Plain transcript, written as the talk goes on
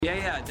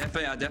Yeah,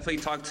 definitely. I definitely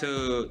talked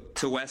to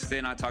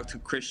Weston. I talked to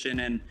Christian,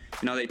 and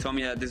they told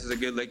me that this is a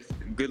good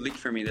league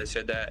for me. They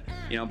said that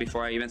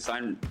before I even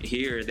signed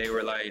here, they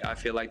were like, I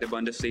feel like the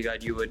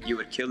Bundesliga, you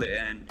would kill it,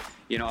 and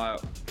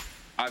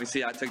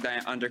obviously I took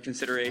that under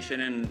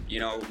consideration,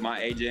 and my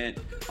agent,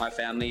 my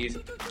family,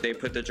 they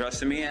put the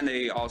trust in me, and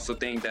they also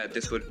think that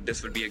this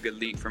would be a good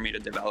league for me to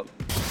develop.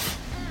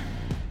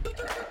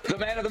 The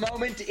man of the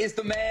moment is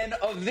the man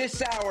of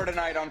this hour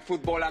tonight on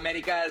Futbol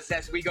Americas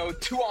as we go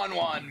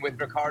 2-on-1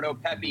 with Ricardo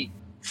Pepi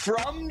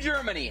from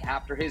Germany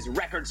after his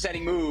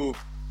record-setting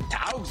move to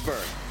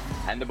Augsburg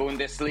and the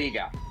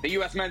Bundesliga. The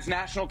U.S. men's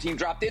national team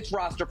dropped its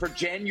roster for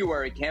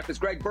January camp as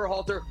Greg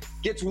Berhalter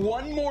gets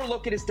one more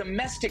look at his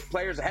domestic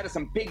players ahead of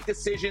some big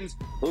decisions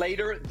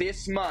later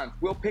this month.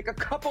 We'll pick a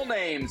couple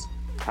names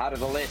out of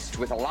the list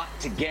with a lot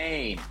to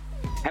gain.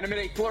 And amid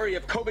a flurry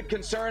of COVID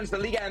concerns, the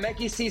Liga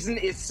MX season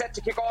is set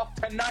to kick off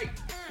tonight.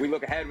 We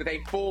look ahead with a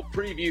full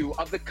preview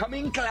of the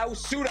coming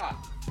clausura.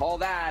 All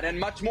that and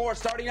much more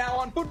starting now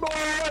on Futbol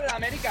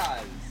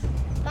Americas.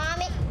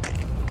 Mommy,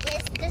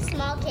 it's the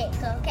small cake,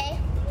 okay?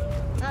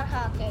 Not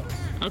hot cake.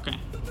 Okay.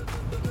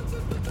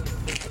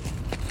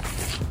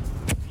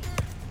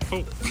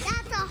 Oh.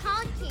 That's a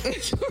hot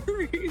cake.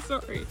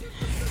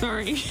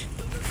 Sorry.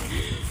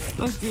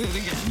 Let's do it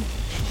again.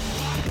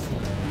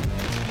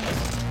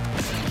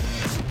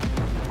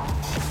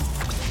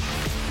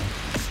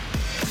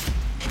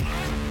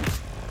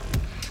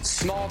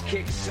 Small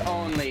kicks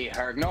only,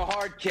 Herc. No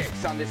hard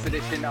kicks on this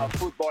edition of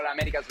Futbol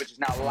Americas, which is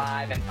now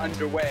live and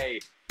underway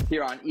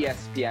here on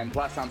ESPN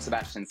Plus. I'm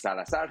Sebastian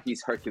Salazar.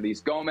 He's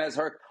Hercules Gomez.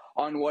 Herc,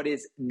 on what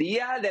is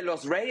Dia de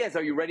los Reyes.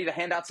 Are you ready to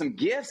hand out some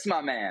gifts,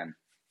 my man?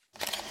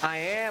 I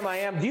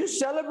am. Do you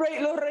celebrate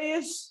Los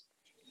Reyes?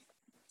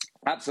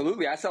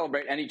 Absolutely. I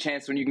celebrate any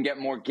chance when you can get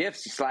more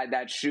gifts. You slide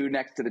that shoe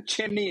next to the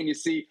chimney and you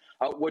see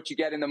what you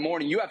get in the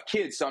morning. You have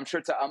kids, so I'm sure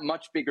it's a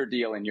much bigger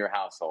deal in your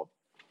household.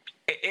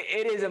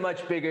 It is a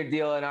much bigger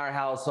deal in our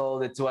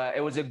household.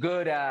 It was a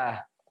good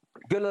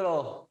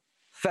little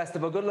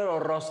festival, good little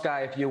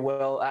rosca, if you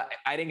will.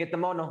 I didn't get the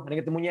mono, I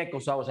didn't get the muñeco,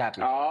 so I was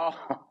happy. Oh,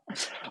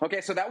 okay.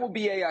 So that will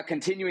be a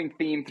continuing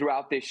theme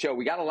throughout this show.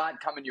 We got a lot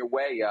coming your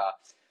way.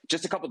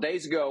 Just a couple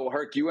days ago,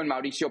 Herc, you and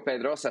Mauricio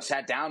Pedrosa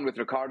sat down with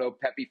Ricardo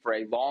Pepi for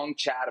a long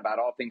chat about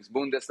all things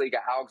Bundesliga,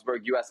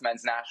 Augsburg, U.S.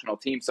 men's national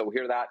team. So we'll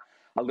hear that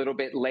a little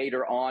bit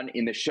later on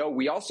in the show.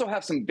 We also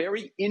have some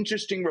very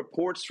interesting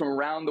reports from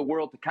around the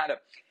world to kind of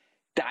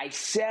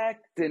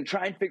dissect and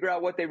try and figure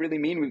out what they really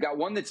mean. We've got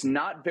one that's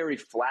not very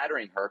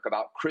flattering, Herc,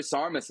 about Chris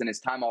Armas and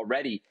his time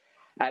already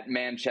at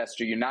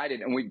Manchester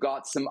United. And we've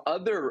got some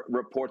other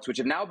reports which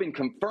have now been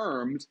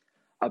confirmed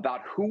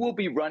about who will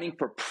be running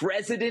for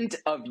president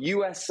of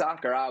U.S.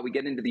 soccer. We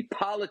get into the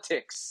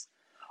politics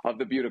of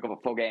the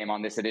beautiful game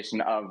on this edition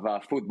of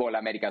Futbol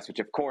Americas, which,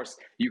 of course,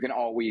 you can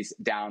always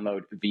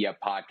download via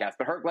podcast.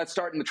 But, Herc, let's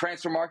start in the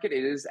transfer market.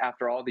 It is,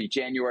 after all, the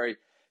January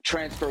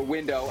transfer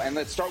window. And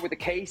let's start with the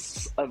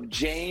case of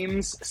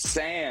James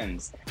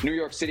Sands. New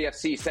York City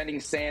FC sending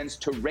Sands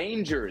to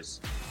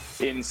Rangers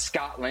in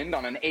Scotland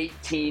on an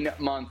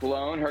 18-month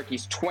loan. Herc,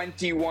 he's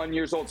 21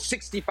 years old,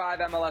 65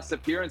 MLS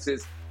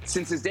appearances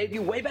since his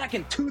debut way back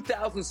in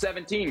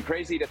 2017.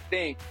 Crazy to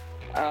think.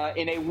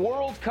 In a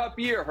World Cup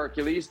year,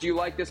 Hercules, do you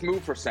like this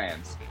move for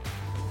Sands?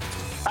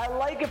 I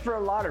like it for a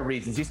lot of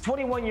reasons. He's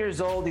 21 years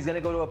old. He's going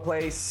to go to a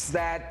place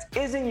that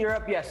is in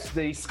Europe. Yes,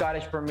 the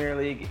Scottish Premier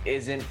League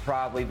isn't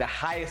probably the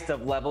highest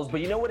of levels,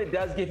 but you know what it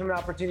does give him an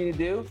opportunity to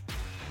do?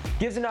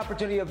 Gives an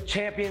opportunity of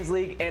Champions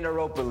League and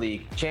Europa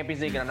League.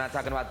 Champions League, and I'm not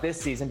talking about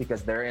this season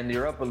because they're in the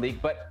Europa League,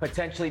 but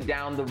potentially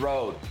down the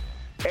road.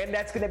 And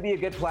that's going to be a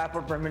good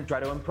platform for him to try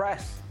to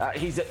impress.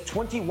 He's at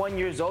 21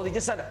 years old. He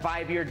just signed a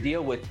 5-year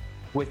deal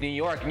with New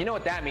York. And you know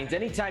what that means?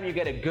 Anytime you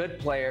get a good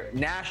player,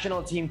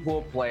 national team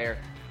pool player,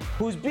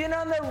 who's been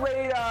on the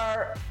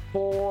radar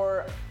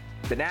for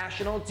the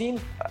national team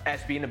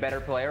as being a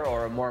better player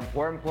or a more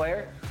important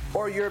player,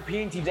 or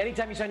European teams,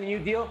 anytime you sign a new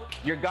deal,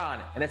 you're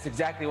gone. And that's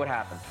exactly what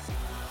happened.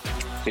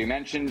 So you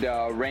mentioned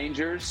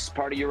Rangers,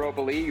 part of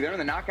Europa League. They're in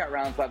the knockout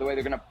rounds, by the way.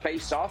 They're going to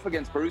face off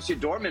against Borussia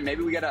Dortmund.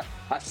 Maybe we get a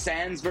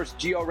Sands versus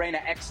Gio Reyna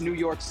ex-New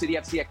York City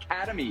FC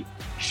Academy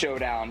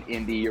showdown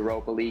in the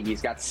Europa League.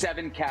 He's got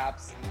 7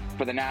 caps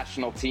for the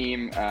national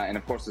team and,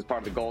 of course, is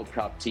part of the Gold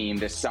Cup team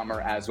this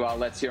summer as well.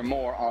 Let's hear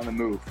more on the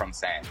move from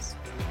Sands.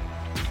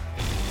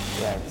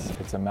 Yeah,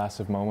 it's a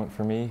massive moment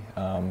for me.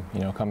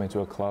 Coming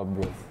to a club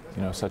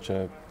with, such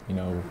a,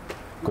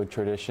 good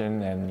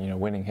tradition and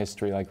winning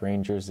history like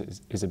Rangers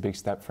is a big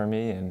step for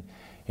me, and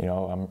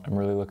I'm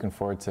really looking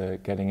forward to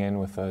getting in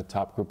with a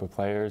top group of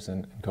players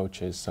and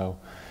coaches. So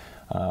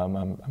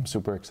I'm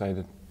super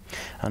excited.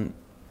 And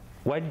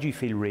why did you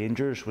feel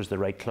Rangers was the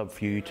right club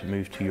for you to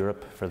move to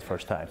Europe for the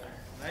first time?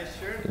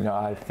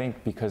 I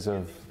think because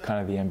of kind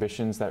of the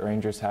ambitions that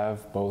Rangers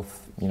have,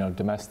 both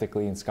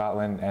domestically in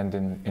Scotland and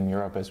in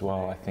Europe as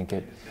well. I think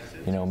it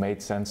made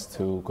sense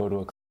to go to a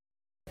club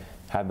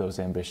had those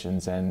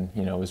ambitions and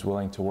was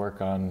willing to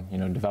work on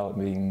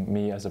developing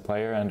me as a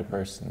player and a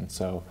person.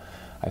 So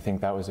I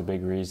think that was a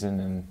big reason,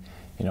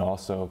 and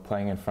also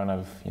playing in front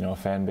of, a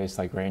fan base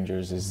like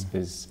Rangers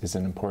is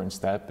an important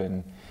step,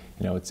 and,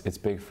 it's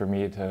big for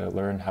me to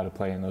learn how to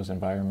play in those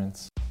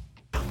environments.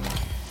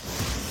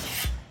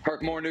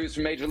 Herc, more news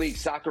from Major League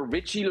Soccer.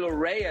 Richie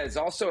Laryea is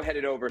also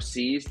headed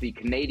overseas. The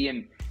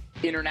Canadian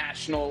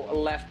international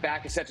left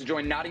back is set to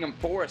join Nottingham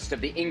Forest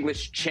of the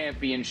English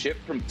Championship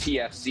from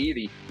TFC.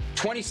 The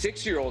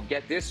 26-year-old,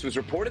 get this, was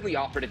reportedly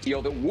offered a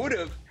deal that would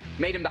have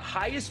made him the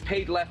highest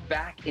paid left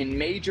back in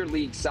Major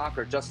League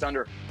Soccer, just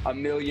under $1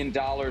 million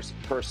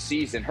per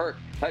season. Herc,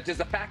 does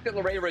the fact that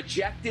Laryea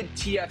rejected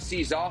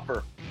TFC's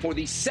offer for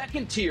the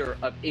second tier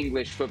of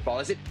English football,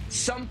 is it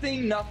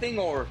something, nothing,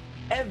 or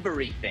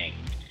everything?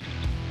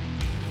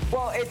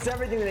 Well, it's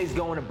everything that he's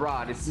going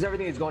abroad. It's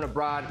everything he's going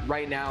abroad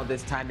right now,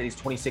 this time that he's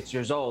 26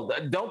 years old.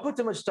 Don't put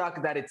too much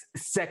stock that it's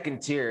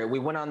second tier. We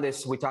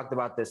talked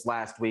about this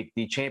last week.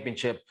 The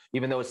championship,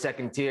 even though it's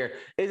second tier,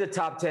 is a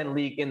top 10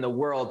 league in the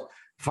world.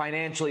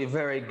 Financially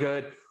very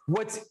good.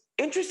 What's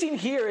interesting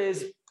here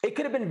is it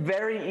could have been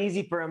very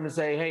easy for him to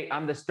say, hey,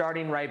 I'm the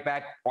starting right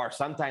back or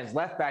sometimes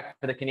left back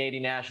for the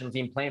Canadian national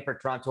team playing for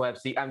Toronto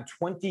FC. I'm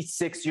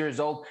 26 years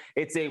old.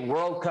 It's a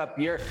World Cup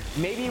year.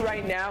 Maybe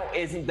right now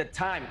isn't the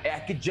time. I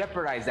could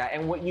jeopardize that.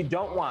 And what you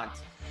don't want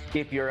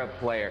if you're a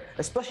player,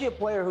 especially a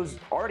player who's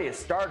already a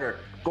starter,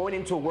 going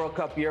into a World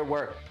Cup year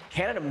where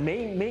Canada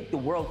may make the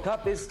World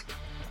Cup, is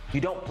you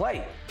don't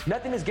play.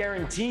 Nothing is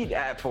guaranteed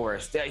at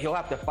Forest. He'll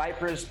have to fight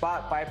for his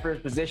spot, fight for his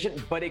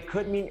position, but it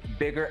could mean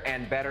bigger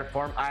and better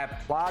for him. I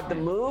applaud the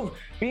move.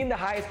 Being the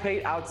highest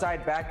paid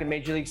outside back in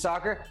Major League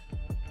Soccer,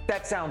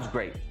 that sounds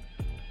great.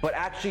 But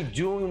actually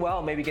doing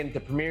well, maybe getting to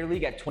Premier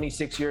League at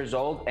 26 years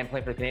old and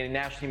playing for the Canadian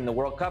national team in the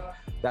World Cup,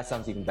 that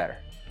sounds even better.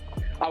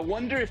 I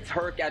wonder if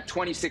Herc at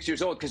 26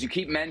 years old, because you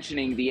keep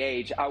mentioning the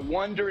age, I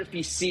wonder if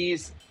he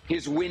sees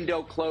his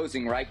window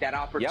closing, right? That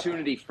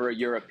opportunity for a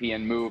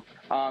European move.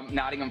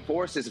 Nottingham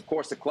Forest is, of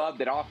course, a club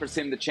that offers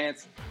him the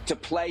chance to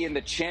play in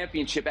the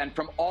championship. And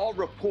from all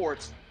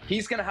reports,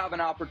 he's going to have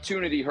an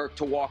opportunity, Herc,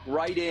 to walk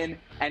right in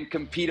and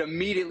compete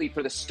immediately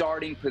for the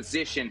starting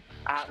position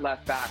at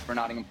left back for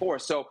Nottingham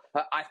Forest. So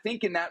I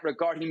think in that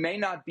regard, he may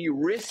not be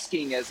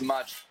risking as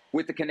much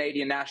with the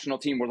Canadian national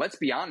team, where, let's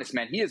be honest,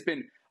 man, he has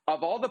been,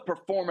 of all the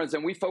performers,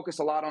 and we focus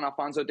a lot on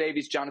Alphonso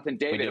Davies, Jonathan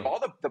David, of all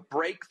the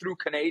breakthrough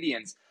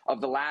Canadians of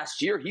the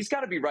last year, he's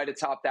got to be right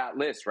atop that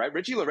list, right?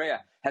 Richie Laryea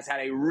has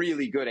had a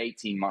really good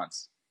 18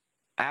 months.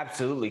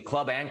 Absolutely.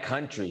 Club and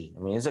country.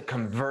 I mean, he's a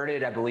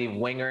converted, I believe,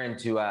 winger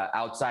into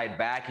outside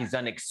back. He's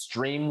done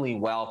extremely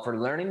well for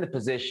learning the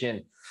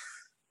position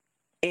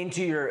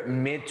into your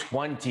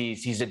mid-20s.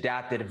 He's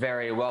adapted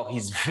very well.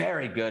 He's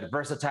very good.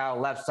 Versatile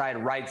left side,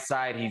 right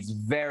side. He's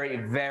very,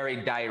 very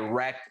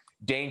direct,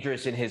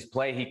 dangerous in his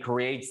play. He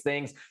creates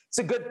things. It's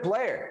a good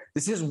player.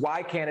 This is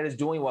why Canada's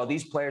doing well.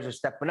 These players are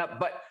stepping up.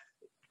 But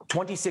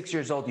 26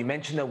 years old, you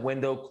mentioned the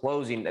window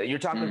closing. You're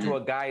talking to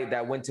a guy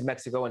that went to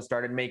Mexico and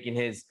started making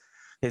his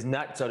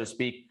nut, so to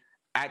speak,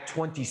 at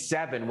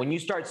 27. When you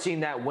start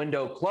seeing that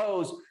window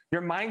close,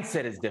 your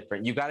mindset is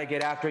different. You got to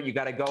get after it. You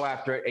got to go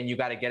after it, and you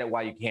got to get it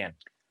while you can.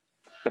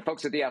 The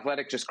folks at The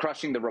Athletic just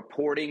crushing the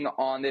reporting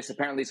on this.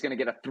 Apparently, he's going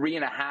to get a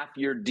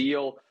 3.5-year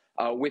deal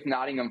with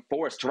Nottingham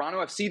Forest.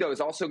 Toronto FC, though,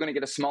 is also going to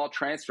get a small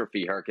transfer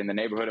fee, Herc, in the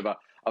neighborhood of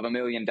 $1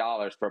 million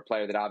for a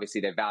player that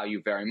obviously they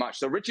value very much.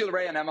 So Richie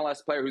Laryea, an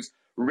MLS player who's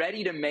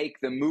ready to make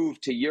the move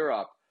to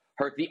Europe.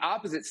 Herc, the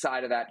opposite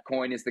side of that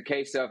coin is the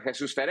case of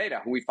Jesus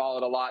Ferreira, who we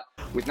followed a lot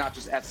with not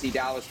just FC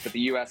Dallas, but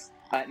the U.S.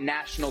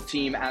 National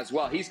team as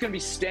well. He's going to be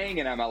staying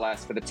in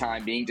MLS for the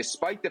time being,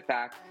 despite the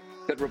fact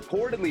that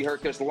reportedly,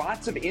 Herc, there's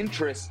lots of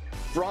interest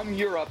from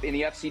Europe in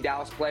the FC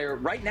Dallas player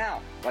right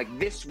now, like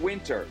this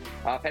winter.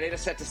 Ferreira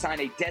set to sign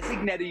a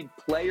designated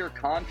player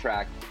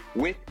contract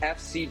with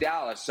FC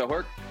Dallas. So,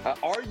 Herc,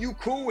 are you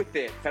cool with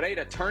it?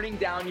 Ferreira turning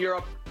down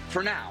Europe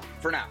for now.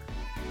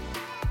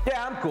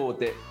 Yeah, I'm cool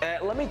with it.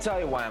 Let me tell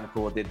you why I'm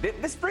cool with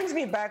it. This brings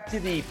me back to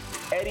the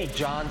Eddie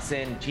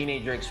Johnson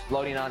teenager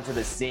exploding onto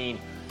the scene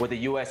with the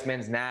U.S.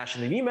 men's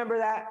national team. You remember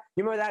that?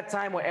 You remember that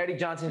time when Eddie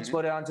Johnson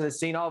exploded onto the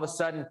scene? All of a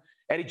sudden,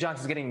 Eddie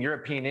Johnson's getting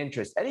European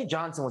interest. Eddie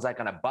Johnson was like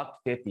on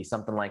 $1.50,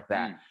 something like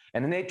that.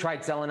 And then they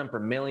tried selling him for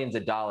millions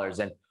of dollars.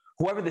 And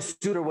whoever the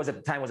suitor was at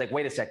the time was like,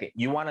 wait a second,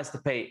 you want us to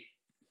pay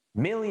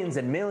millions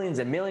and millions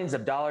and millions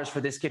of dollars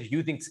for this kid who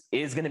you think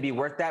is going to be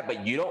worth that,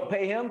 but you don't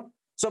pay him?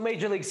 So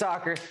Major League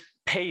Soccer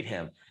paid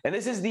him. And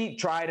this is the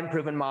tried and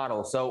proven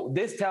model. So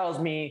this tells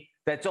me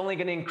that's only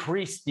going to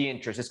increase the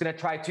interest. It's going to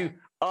try to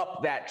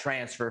up that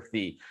transfer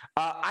fee.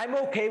 I'm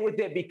okay with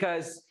it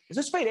because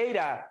Jesus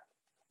Ferreira,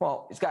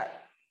 well, he's got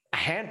a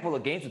handful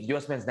of games with the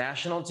U.S. men's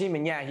national team.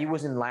 And yeah, he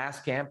was in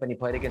last camp and he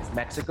played against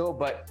Mexico.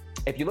 But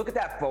if you look at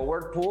that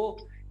forward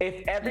pool,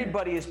 if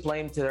everybody is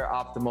playing to their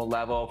optimal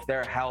level, if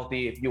they're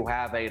healthy, if you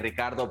have a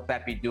Ricardo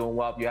Pepi doing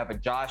well, if you have a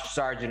Josh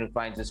Sargent who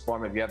finds his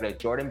form, if you have a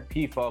Jordan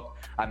Pifok,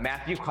 a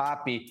Matthew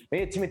Hoppe,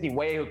 maybe a Timothy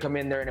Way who come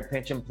in there in a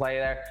pinch and play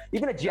there,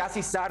 even a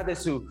Giassi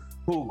Sardes who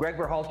Greg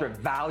Berhalter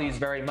values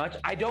very much.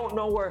 I don't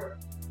know where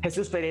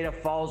Jesus Ferreira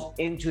falls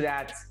into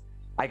that,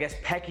 I guess,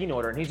 pecking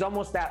order. And he's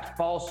almost that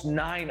false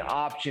nine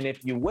option,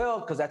 if you will,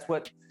 because that's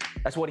what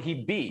That's what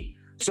he'd be.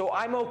 So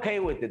I'm okay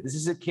with it. This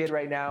is a kid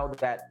right now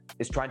that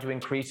is trying to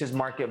increase his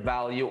market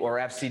value, or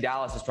FC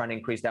Dallas is trying to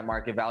increase that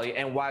market value.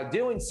 And while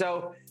doing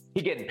so,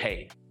 he's getting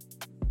paid.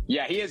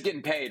 Yeah, he is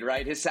getting paid,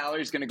 right? His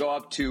salary is going to go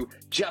up to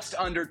just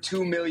under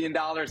 $2 million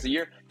a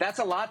year. That's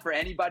a lot for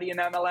anybody in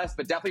MLS,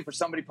 but definitely for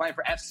somebody playing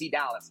for FC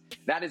Dallas.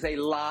 That is a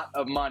lot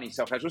of money.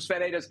 So Jesus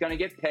Ferreira is going to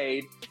get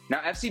paid. Now,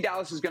 FC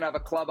Dallas is going to have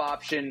a club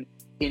option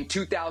in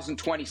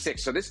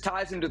 2026. So this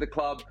ties into the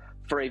club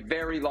for a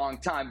very long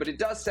time. But it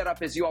does set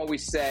up, as you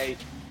always say,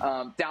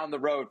 down the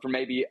road for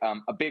maybe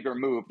a bigger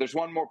move. There's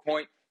one more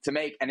point to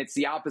make, and it's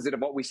the opposite of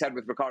what we said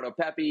with Ricardo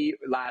Pepi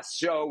last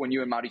show when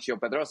you and Mauricio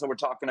Pedrosa were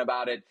talking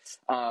about it.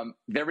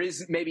 There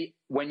is maybe,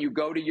 when you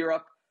go to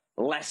Europe,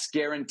 less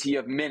guarantee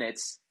of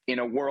minutes in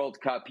a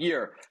World Cup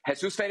year.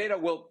 Jesus Ferreira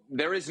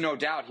there is no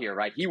doubt here,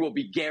 right? He will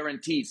be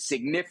guaranteed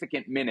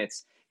significant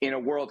minutes in a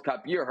World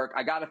Cup year. Herc,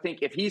 I got to think,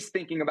 if he's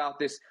thinking about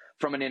this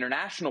from an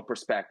international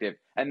perspective,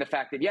 and the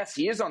fact that, yes,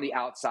 he is on the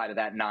outside of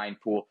that 9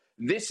 pool,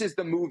 this is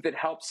the move that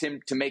helps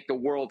him to make the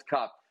World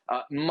Cup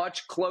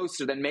much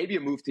closer than maybe a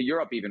move to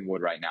Europe even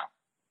would right now.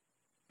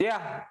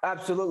 Yeah,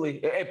 absolutely.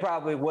 It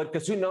probably would,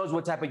 because who knows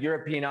what type of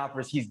European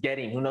offers he's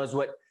getting? Who knows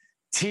what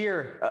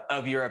tier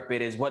of Europe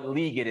it is, what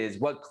league it is,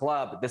 what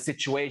club, the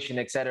situation,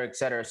 et cetera, et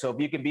cetera. So if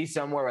you can be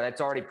somewhere where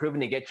that's already proven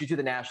to get you to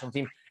the national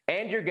team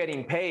and you're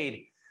getting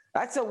paid,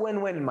 that's a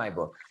win-win in my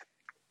book.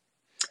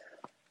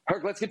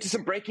 Herc, let's get to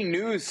some breaking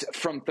news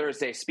from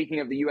Thursday. Speaking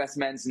of the U.S.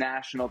 men's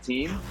national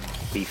team,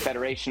 the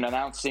Federation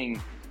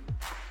announcing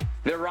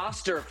their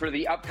roster for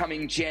the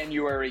upcoming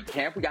January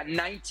camp. We got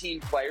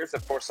 19 players,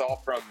 of course,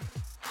 all from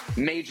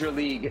Major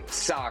League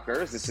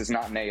Soccer. This is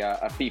not in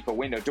a FIFA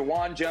window.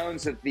 DeJuan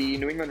Jones of the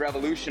New England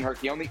Revolution, Herc,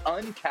 the only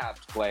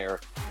uncapped player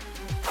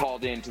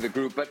called into the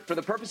group. But for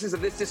the purposes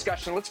of this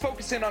discussion, let's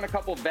focus in on a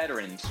couple of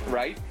veterans,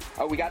 right?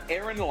 We got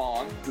Aaron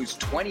Long, who's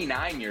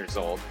 29 years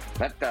old.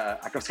 I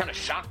was kind of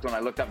shocked when I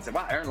looked up and said,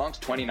 wow, Aaron Long's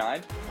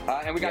 29.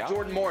 And we got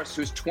Jordan Morris,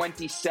 who's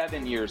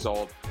 27 years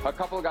old. A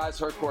couple of guys,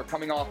 Herc, who are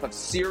coming off of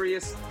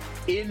serious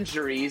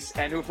injuries,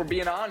 and who, if we're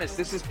being honest,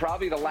 this is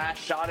probably the last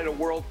shot at a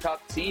World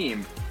Cup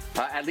team.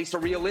 At least a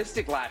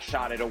realistic last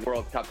shot at a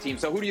World Cup team.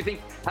 So who do you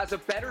think has a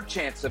better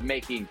chance of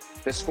making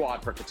the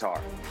squad for Qatar?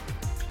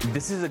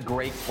 This is a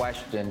great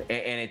question,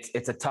 and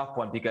it's a tough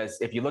one, because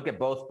if you look at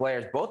both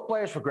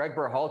players for Greg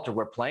Berhalter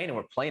were playing, and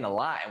we're playing a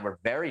lot, and we're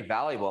very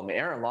valuable. I mean,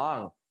 Aaron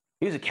Long,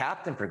 he was a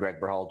captain for Greg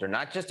Berhalter,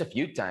 not just a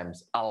few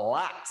times, a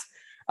lot.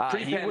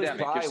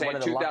 Pre-pandemic, you're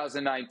saying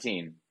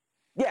 2019.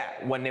 Yeah,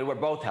 when they were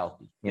both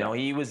healthy. You know,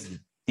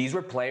 these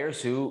were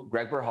players who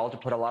Greg Berhalter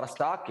put a lot of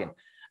stock in.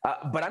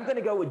 But I'm going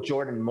to go with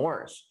Jordan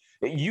Morris.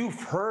 You've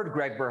heard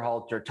Greg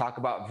Berhalter talk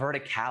about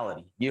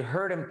verticality. You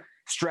heard him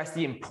stress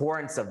the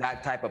importance of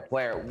that type of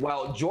player.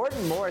 Well,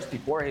 Jordan Morris,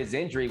 before his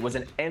injury, was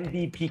an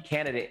MVP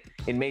candidate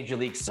in Major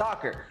League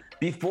Soccer.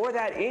 Before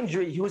that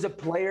injury, he was a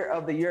Player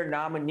of the Year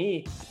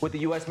nominee with the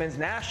U.S. men's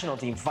national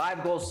team.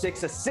 5 goals,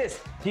 6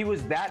 assists. He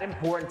was that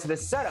important to the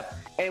setup.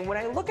 And when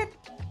I look at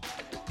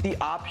the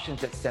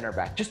options at center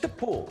back, just a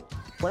pool,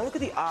 when I look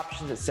at the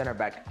options at center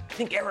back, I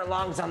think Aaron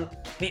Long's on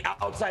the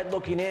outside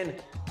looking in,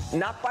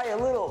 not by a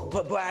little,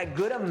 but by a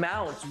good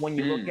amount. When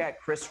you look at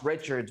Chris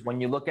Richards,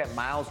 when you look at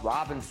Miles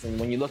Robinson,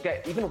 when you look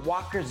at even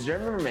Walker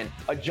Zimmerman,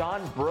 a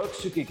John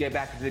Brooks who could get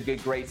back to the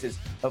good graces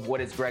of what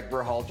is Greg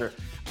Berhalter.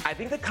 I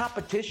think the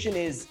competition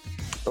is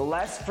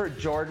less for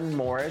Jordan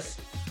Morris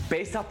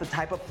based off the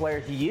type of player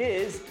he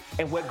is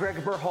and what Greg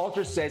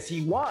Berhalter says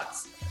he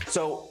wants.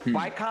 So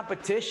by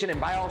competition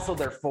and by also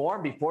their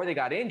form before they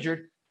got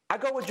injured, I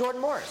go with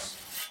Jordan Morris.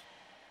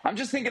 I'm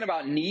just thinking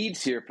about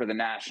needs here for the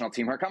national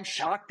team. Herc, I'm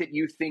shocked that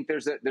you think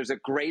there's a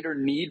greater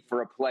need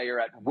for a player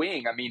at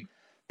wing. I mean,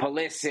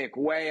 Pulisic,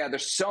 Weah,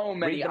 there's so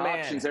many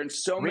options there, and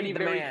so many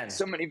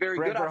very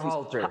good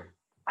options.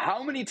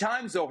 How many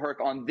times, though, Herc,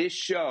 on this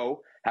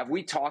show have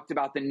we talked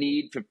about the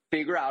need to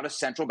figure out a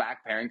central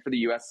back pairing for the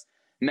U.S.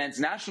 men's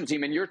national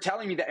team? And you're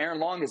telling me that Aaron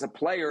Long is a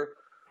player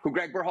who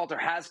Greg Berhalter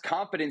has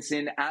confidence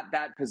in at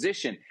that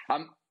position.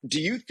 Do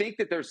you think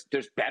that there's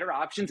better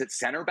options at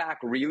center back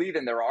really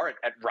than there are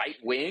at right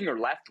wing or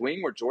left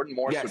wing where Jordan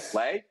Morris would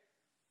play?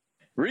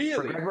 Really?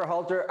 For Greg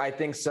Berhalter, I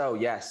think so,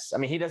 yes. I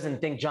mean, he doesn't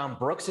think John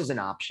Brooks is an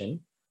option,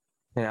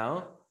 you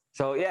know?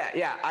 So,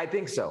 yeah, I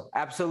think so.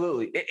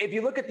 Absolutely. If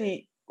you look at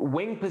the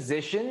wing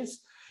positions,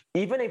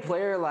 even a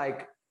player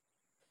like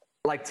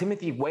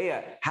Timothy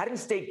Weah hadn't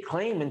staked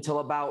claim until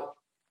about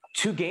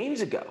 2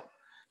 games ago.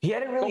 He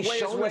hadn't really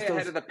shown us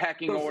ahead of the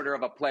pecking order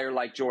of a player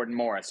like Jordan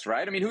Morris,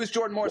 right? I mean, who is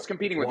Jordan Morris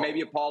competing with?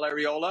 Maybe a Paul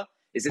Arriola?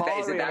 Is it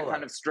that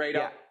kind of straight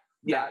up?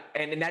 Yeah,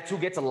 and that's who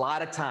gets a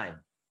lot of time.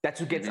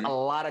 That's who gets a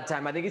lot of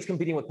time. I think he's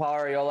competing with Paul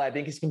Arriola. I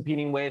think he's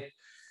competing with,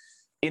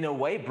 in a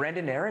way,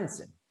 Brandon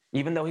Aronson,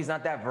 even though he's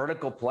not that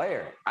vertical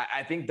player.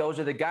 I think those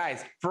are the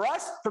guys. For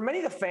us, for many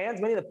of the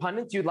fans, many of the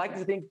pundits, you'd like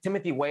to think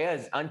Timothy Weah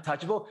is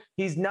untouchable.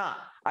 He's not.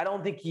 I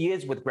don't think he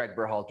is with Greg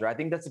Berhalter. I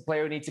think that's a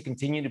player who needs to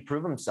continue to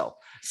prove himself.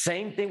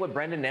 Same thing with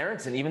Brandon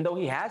Aronson, even though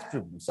he has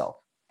proved himself.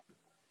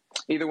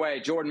 Either way,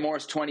 Jordan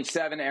Morris,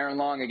 27, Aaron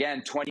Long,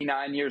 again,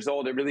 29 years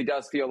old. It really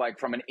does feel like,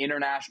 from an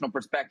international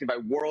perspective, a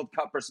World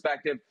Cup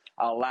perspective,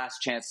 a last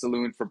chance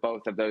saloon for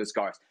both of those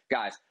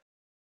guys.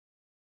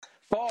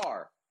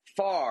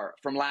 Far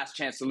from last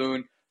chance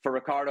saloon for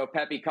Ricardo.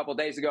 Pepi, a couple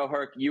days ago,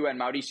 Herc, you and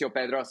Mauricio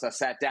Pedrosa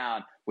sat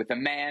down with the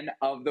man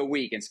of the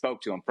week and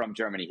spoke to him from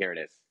Germany. Here it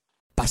is.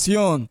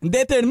 Pasión,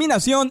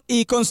 determinación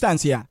y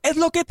constancia es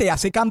lo que te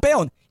hace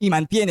campeón y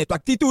mantiene tu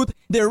actitud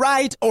de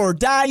ride or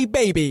die,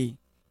 baby.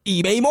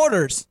 eBay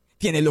Motors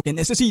tiene lo que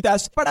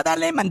necesitas para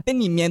darle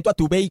mantenimiento a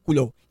tu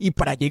vehículo y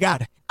para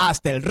llegar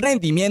hasta el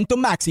rendimiento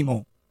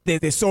máximo.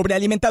 Desde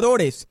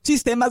sobrealimentadores,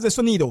 sistemas de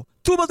sonido,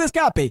 tubos de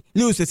escape,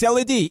 luces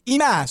LED y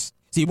más.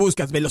 Si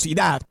buscas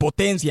velocidad,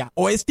 potencia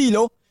o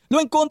estilo, lo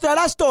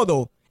encontrarás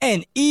todo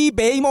en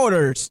eBay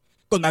Motors.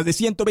 Con más de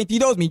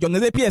 122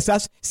 millones de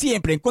piezas,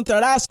 siempre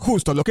encontrarás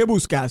justo lo que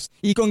buscas.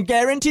 Y con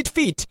Guaranteed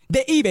Fit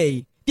de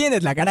eBay,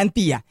 tienes la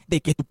garantía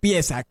de que tu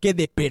pieza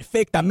quede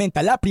perfectamente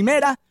a la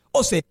primera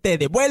o se te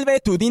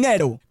devuelve tu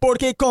dinero.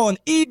 Porque con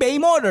eBay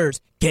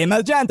Motors,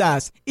 quemas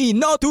llantas y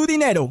no tu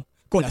dinero.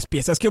 Con las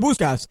piezas que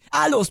buscas,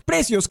 a los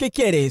precios que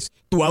quieres,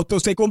 tu auto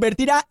se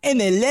convertirá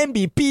en el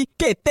MVP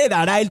que te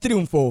dará el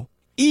triunfo.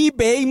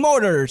 eBay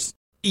Motors.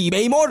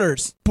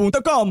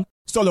 ebaymotors.com.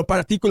 Solo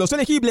para artículos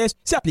elegibles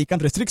se aplican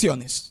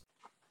restricciones.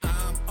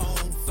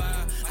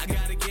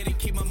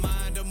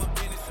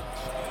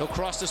 He'll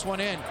cross this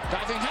one in.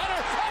 Diving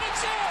header, and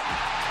it's in!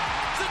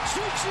 The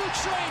choo-choo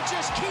train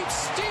just keeps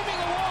steaming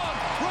along.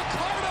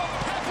 Ricardo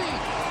Pepi.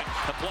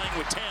 Playing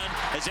with 10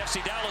 as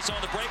FC Dallas on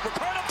the break.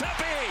 Ricardo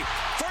Pepi,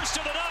 first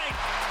of the night.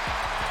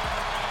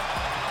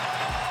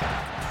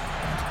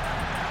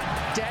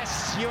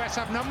 Des, US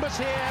have numbers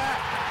here.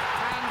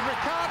 And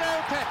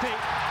Ricardo Pepi,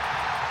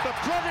 the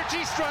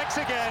prodigy strikes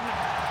again.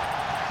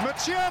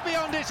 Mature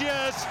beyond his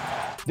years.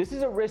 This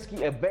is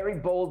a very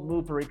bold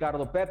move for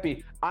Ricardo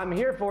Pepi. I'm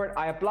here for it.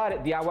 I applaud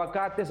it. The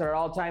aguacates are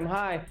all-time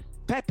high.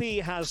 Pepi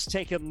has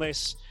taken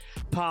this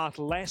path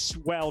less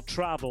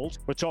well-traveled.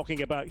 We're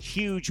talking about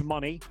huge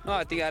money. No,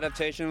 I think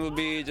adaptation will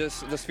be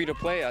just the speed of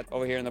play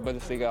over here in the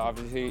Bundesliga.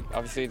 Obviously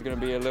it's going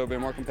to be a little bit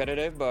more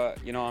competitive, but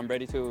I'm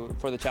ready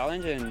for the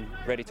challenge and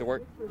ready to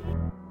work.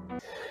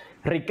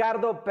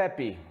 Ricardo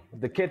Pepi,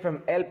 the kid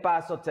from El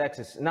Paso,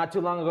 Texas. Not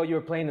too long ago, you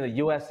were playing in the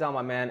USL,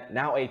 my man.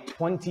 Now a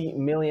 $20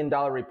 million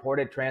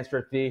reported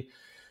transfer fee.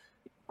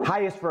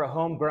 Highest for a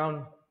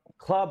homegrown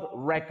club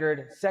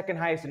record, second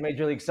highest in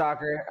Major League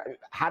Soccer.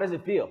 How does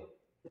it feel?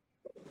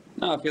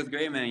 No, it feels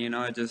great, man.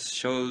 It just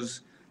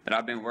shows that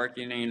I've been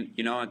working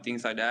and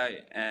things like that.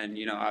 And,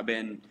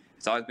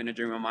 it's always been a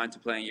dream of mine to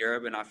play in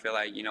Europe. And I feel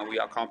like, we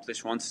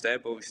accomplished one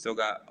step, but we still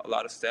got a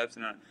lot of steps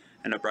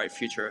and a bright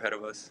future ahead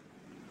of us.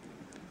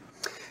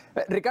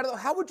 Ricardo,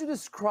 how would you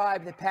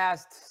describe the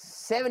past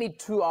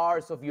 72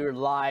 hours of your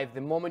life,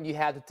 the moment you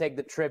had to take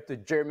the trip to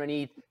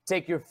Germany,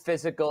 take your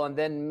physical, and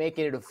then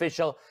making it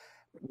official?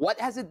 What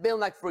has it been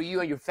like for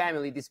you and your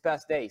family these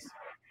past days?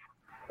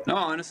 No,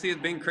 honestly,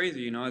 it's been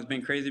crazy. It's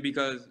been crazy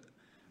because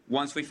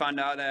once we found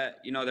out that,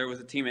 there was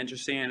a team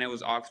interested and it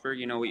was Augsburg,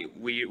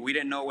 we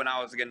didn't know when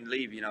I was going to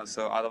leave,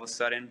 so all of a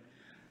sudden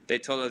they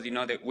told us,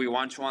 that we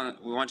want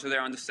you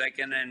there on the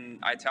 2nd, and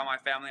I tell my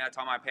family, I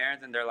tell my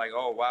parents, and they're like,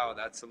 oh, wow,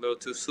 that's a little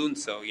too soon.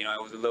 So, it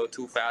was a little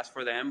too fast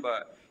for them,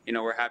 but,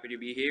 we're happy to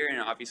be here, and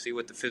obviously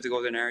with the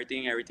physicals and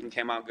everything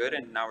came out good,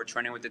 and now we're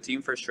training with the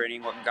team, first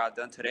training what got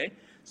done today.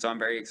 So I'm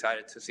very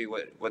excited to see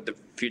what the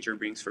future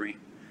brings for me.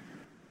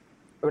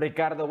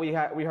 Ricardo, we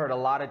heard a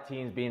lot of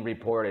teams being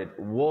reported.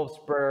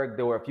 Wolfsburg,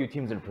 there were a few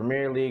teams in the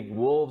Premier League.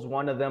 Wolves,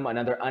 one of them,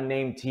 another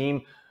unnamed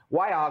team.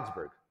 Why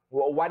Augsburg?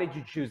 Well, why did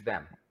you choose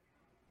them?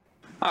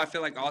 I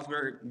feel like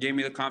Augsburg gave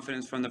me the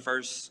confidence from the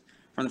first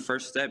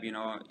step.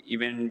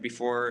 Even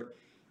before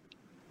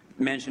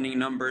mentioning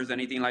numbers,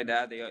 anything like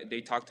that,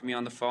 they talked to me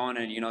on the phone,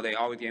 and they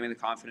always gave me the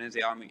confidence.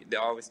 They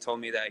always told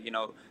me that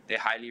they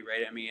highly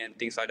rated me and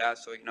things like that.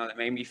 So that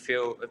made me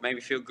feel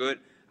good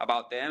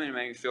about them, and it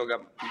made me feel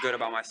good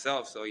about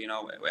myself. So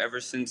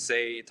ever since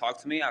they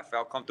talked to me, I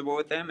felt comfortable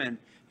with them, and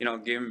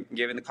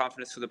giving the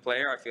confidence to the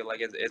player, I feel like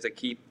it's a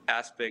key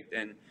aspect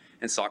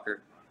in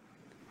soccer.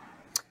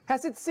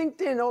 Has it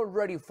sinked in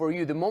already for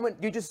you? The moment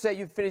you just said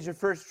you finished your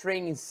first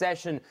training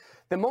session,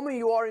 the moment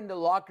you are in the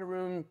locker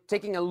room,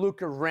 taking a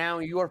look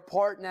around, you are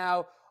part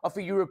now of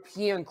a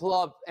European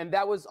club, and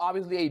that was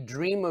obviously a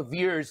dream of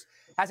yours.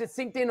 Has it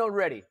sinked in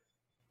already?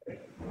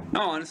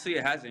 No, honestly,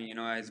 it hasn't.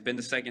 It's been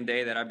the second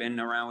day that I've been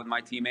around with my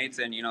teammates,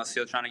 and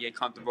still trying to get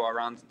comfortable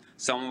around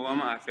some of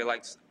them. I feel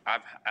like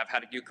I've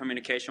had a good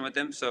communication with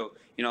them, so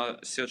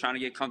still trying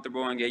to get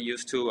comfortable and get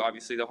used to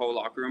obviously the whole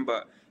locker room.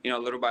 But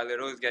little by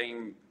little, it's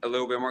getting a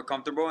little bit more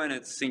comfortable, and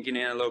it's sinking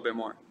in a little bit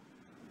more.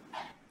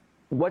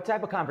 What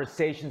type of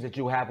conversations did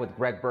you have with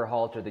Greg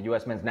Berhalter, the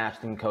U.S. men's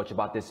national team coach,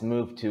 about this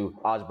move to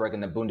Augsburg in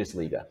the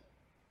Bundesliga?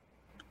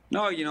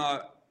 No,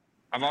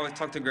 I've always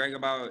talked to Greg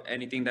about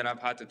anything that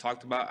I've had to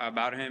talk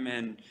about him,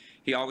 and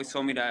he always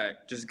told me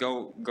that just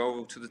go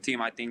to the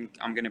team I think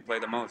I'm going to play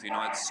the most. You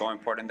know, it's so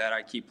important that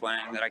I keep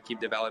playing, that I keep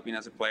developing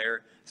as a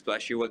player,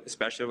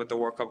 especially with the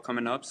World Cup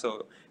coming up.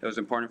 So it was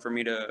important for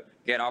me to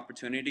get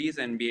opportunities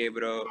and be able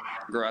to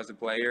grow as a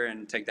player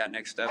and take that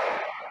next step.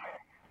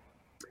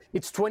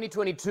 It's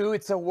 2022.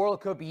 It's a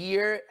World Cup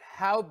year.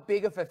 How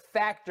big of a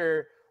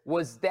factor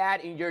was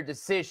that in your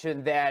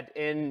decision that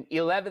in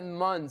 11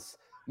 months,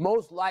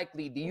 most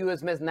likely the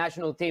U.S. men's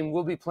national team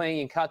will be playing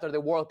in Qatar,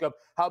 the World Cup?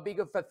 How big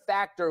of a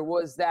factor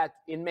was that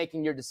in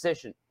making your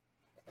decision?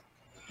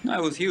 No,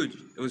 it was huge.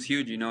 It was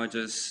huge. You know,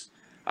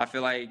 I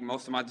feel like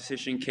most of my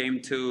decision came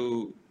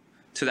to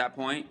that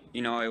point.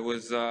 You know, it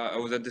was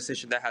a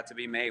decision that had to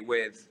be made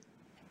with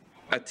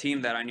a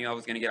team that I knew I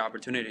was going to get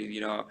opportunities.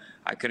 You know,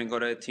 I couldn't go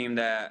to a team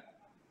that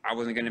I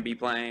wasn't going to be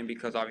playing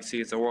because obviously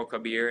it's a World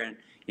Cup year, and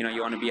you know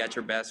you want to be at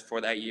your best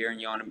for that year,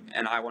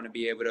 and I want to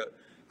be able to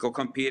go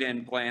compete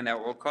and play in that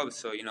World Cup.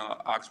 So, you know,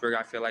 Augsburg,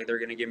 I feel like they're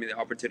going to give me the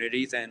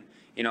opportunities, and,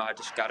 you know, I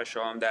just got to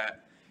show them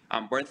that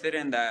I'm worth it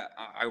and that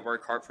I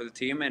work hard for the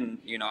team. And,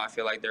 you know, I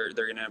feel like they're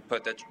going to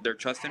put their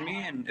trust in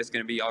me, and it's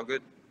going to be all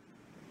good.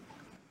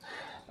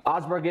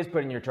 Augsburg is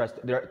putting their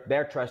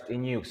trust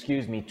in you.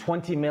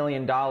 $20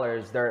 million.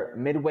 They're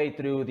midway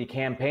through the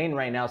campaign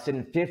right now,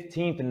 sitting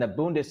 15th in the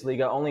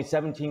Bundesliga, only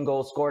 17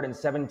 goals scored in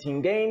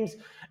 17 games.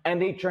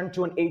 And they turned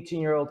to an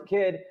 18-year-old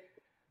kid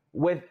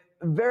with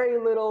very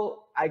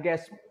little, I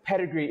guess,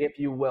 pedigree, if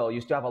you will.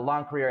 You still have a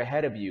long career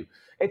ahead of you.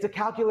 It's a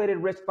calculated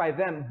risk by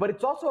them, but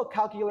it's also a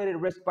calculated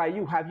risk by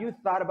you. Have you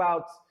thought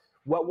about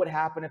what would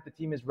happen if the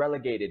team is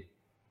relegated?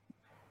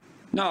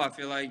 No, I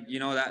feel like, you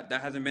know, that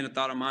hasn't been a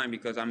thought of mine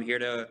because I'm here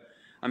to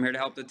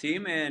help the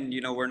team, and,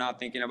 you know, we're not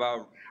thinking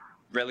about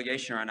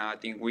relegation right now. I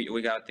think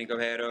we got to think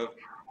ahead of,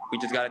 we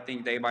just got to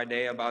think day by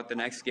day about the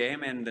next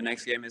game, and the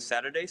next game is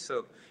Saturday.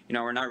 So, you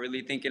know, we're not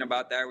really thinking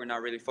about that. We're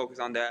not really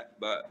focused on that,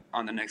 but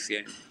on the next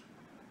game.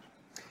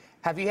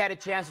 Have you had a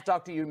chance to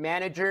talk to your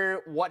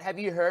manager? What have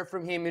you heard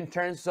from him in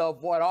terms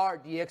of what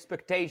are the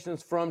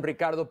expectations from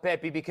Ricardo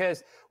Pepi?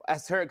 Because,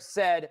 as Herc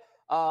said,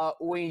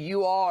 when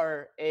you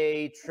are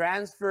a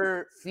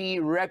transfer fee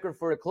record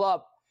for a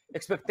club,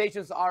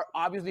 expectations are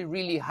obviously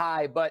really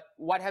high. But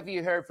what have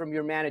you heard from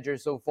your manager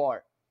so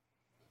far?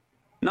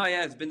 No,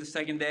 yeah, it's been the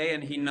second day,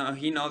 and he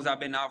knows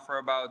I've been out for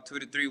about 2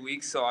 to 3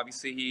 weeks. So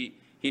obviously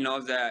he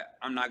knows that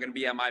I'm not going to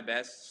be at my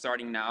best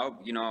starting now,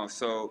 you know.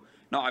 So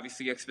no,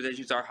 obviously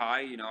expectations are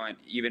high, you know, and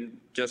even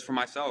just for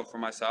myself,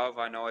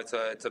 I know it's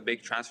a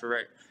big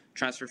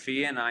transfer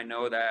fee, and I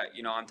know that,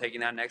 you know, I'm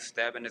taking that next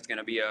step, and it's going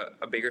to be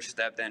a bigger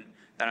step than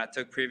I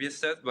took previous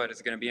steps, but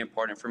it's going to be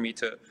important for me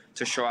to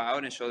show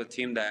out and show the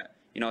team that,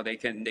 you know, they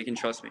can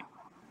trust me.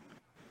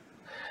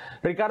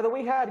 Ricardo,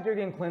 we had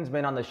Jurgen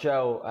Klinsmann on the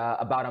show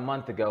about a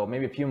month ago,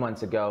 maybe a few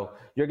months ago.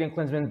 Jurgen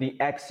Klinsmann, the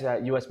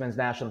ex-U.S. men's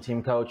national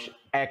team coach,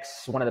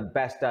 one of the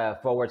best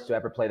forwards to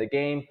ever play the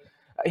game.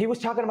 He was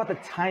talking about the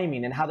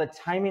timing and how the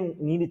timing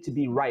needed to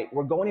be right.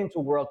 We're going into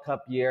World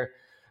Cup year.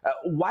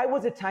 Why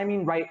was the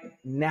timing right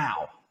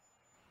now?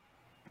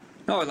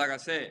 No, like I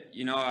said,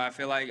 you know, I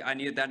feel like I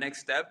needed that next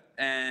step,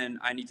 and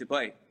I need to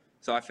play.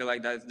 So I feel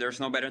like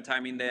there's no better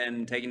timing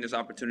than taking this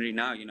opportunity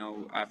now. You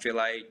know, I feel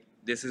like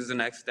this is the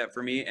next step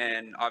for me,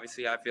 and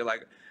obviously I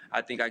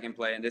think I can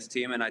play in this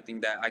team, and I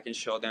think that I can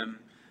show them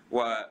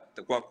what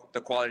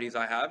the qualities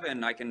I have,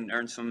 and I can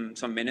earn some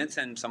minutes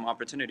and some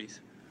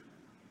opportunities.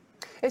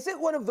 Is it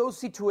one of those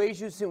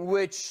situations in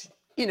which,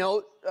 you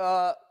know,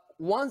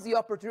 once the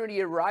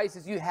opportunity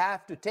arises, you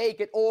have to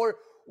take it? Or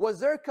was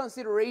there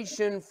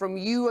consideration from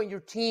you and your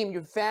team,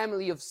 your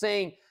family, of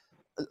saying,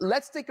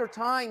 let's take our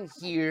time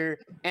here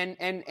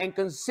and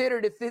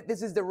consider if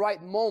this is the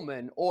right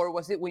moment? Or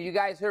was it, when you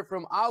guys heard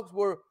from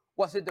Augsburg,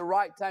 was it the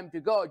right time to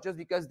go just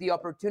because the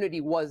opportunity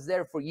was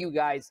there for you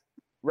guys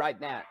right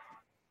now?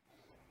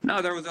 No,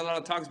 there was a lot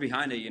of talks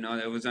behind it. You know,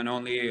 it wasn't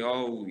only,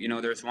 you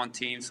know, there's one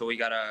team, so we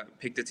got to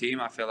pick the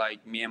team. I feel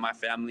like me and my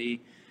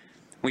family,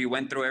 we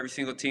went through every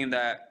single team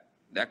that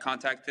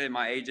contacted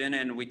my agent,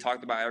 and we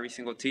talked about every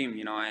single team,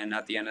 you know, and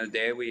at the end of the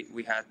day,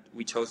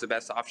 we chose the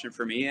best option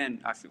for me,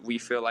 and we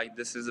feel like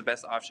this is the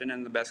best option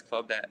and the best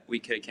club that we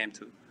could have came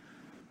to.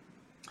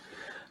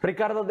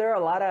 Ricardo, there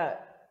are a lot of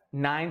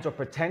nines or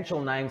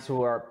potential nines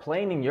who are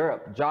playing in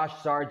Europe. Josh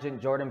Sargent,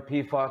 Jordan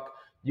Pifuk.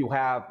 You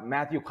have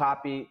Matthew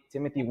Koppy,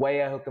 Timothy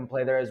Weah, who can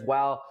play there as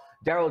well.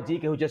 Daryl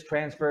Dika, who just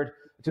transferred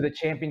to the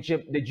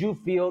championship. Did you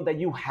feel that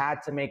you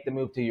had to make the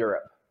move to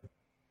Europe?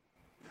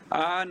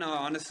 No,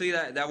 honestly,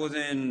 that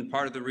wasn't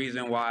part of the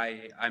reason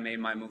why I made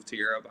my move to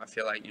Europe. I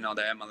feel like, you know,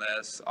 the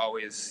MLS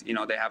always, you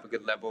know, they have a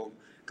good level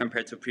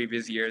compared to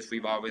previous years.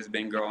 We've always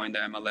been growing the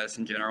MLS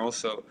in general.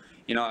 So,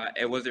 you know,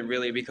 it wasn't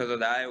really because of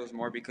that. It was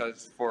more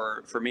because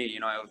for me, you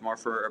know, it was more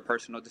for a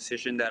personal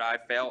decision that I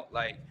felt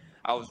like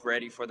I was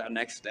ready for that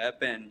next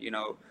step. And, you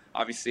know,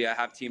 obviously I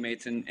have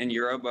teammates in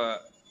Europe,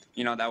 but,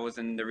 you know, that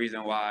wasn't the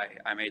reason why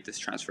I made this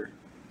transfer.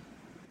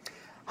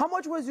 How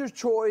much was your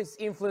choice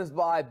influenced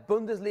by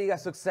Bundesliga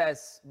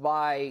success,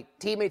 by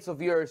teammates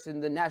of yours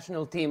in the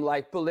national team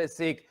like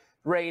Pulisic,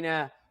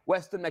 Reina,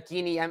 Weston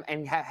McKennie,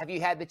 and have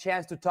you had the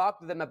chance to talk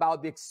to them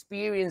about the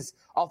experience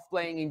of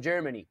playing in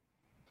Germany?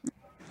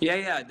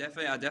 Yeah,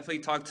 definitely. I definitely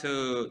talked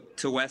to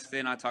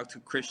Weston. I talked to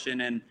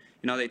Christian, and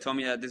they told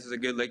me that this is a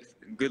good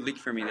league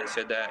for me. They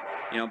said that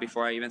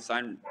before I even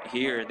signed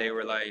here, they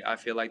were like, I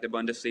feel like the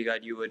Bundesliga,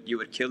 you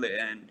would kill it,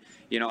 and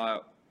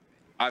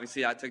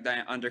obviously I took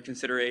that under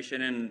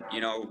consideration, and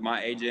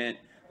my agent,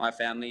 my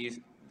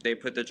family, they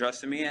put the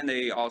trust in me, and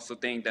they also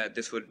think that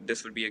this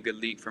would be a good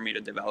league for me to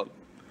develop.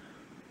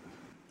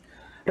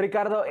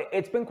 Ricardo,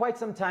 it's been quite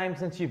some time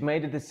since you've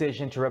made the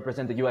decision to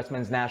represent the U.S.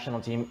 men's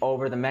national team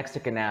over the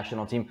Mexican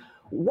national team.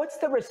 What's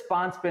the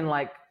response been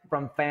like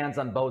from fans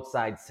on both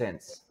sides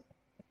since?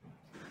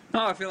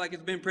 No, I feel like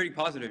it's been pretty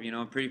positive,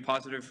 pretty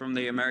positive from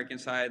the American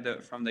side,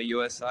 from the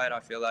U.S. side. I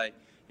feel like,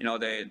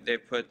 they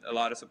put a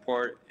lot of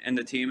support in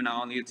the team, and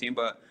not only the team,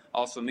 but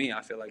also me.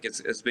 I feel like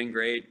it's been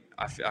great.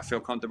 I feel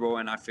comfortable,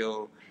 and I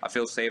feel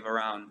safe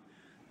around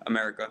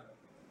America.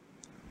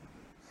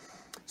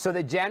 So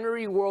the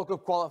January World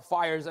Cup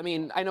qualifiers, I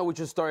mean, I know we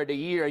just started the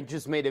year and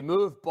just made a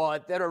move,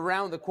 but they're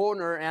around the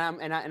corner,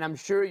 and I'm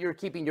sure you're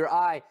keeping your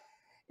eye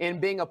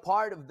in being a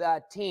part of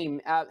that team.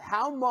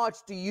 How much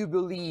do you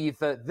believe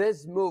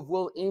this move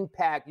will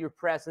impact your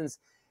presence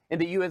in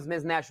the U.S.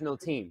 men's national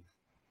team?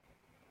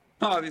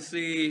 No,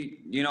 obviously,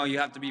 you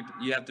have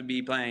to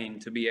be playing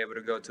to be able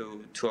to go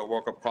to a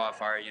World Cup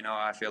qualifier.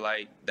 I feel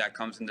like that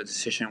comes in the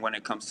decision when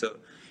it comes to,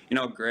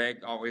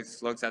 Greg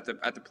always looks at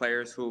the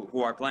players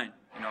who are playing.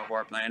 Who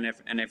are playing.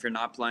 If you're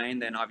not playing,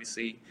 then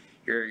obviously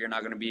you're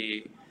not going to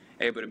be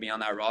able to be on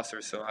that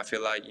roster. So I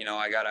feel like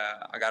I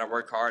gotta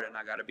work hard, and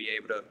I gotta be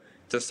able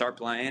to start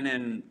playing.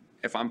 And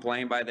if I'm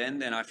playing by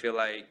then I feel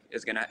like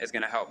it's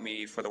gonna help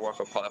me for the World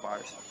Cup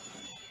qualifiers.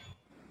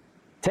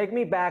 Take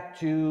me back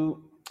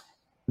to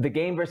the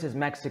game versus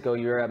Mexico.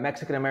 You're a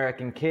Mexican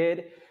American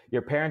kid.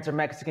 Your parents are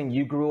Mexican.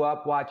 You grew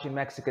up watching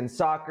Mexican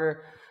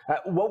soccer.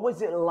 What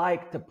was it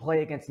like to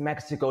play against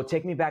Mexico?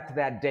 Take me back to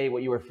that day,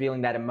 what you were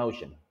feeling, that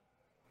emotion.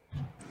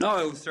 No,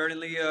 it was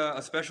certainly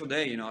a special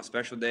day. A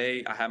special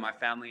day. I had my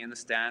family in the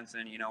stands,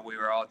 and we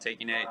were all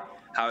taking it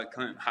how it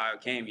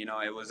came.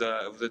 It was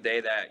a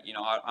day that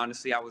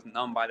honestly I was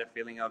numb by the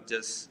feeling of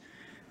just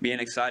being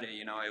excited.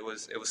 It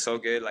was so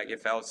good. Like, it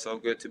felt so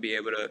good to be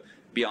able to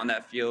be on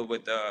that field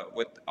with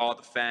all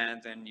the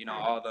fans and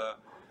all the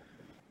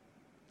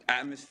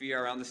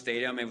atmosphere around the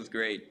stadium. It was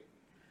great.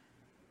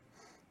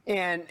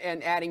 And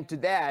adding to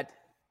that,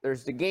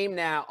 there's the game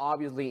now,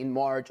 obviously in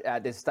March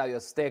at the Estadio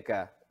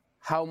Azteca.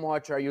 How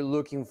much are you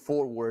looking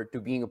forward to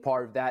being a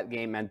part of that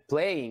game and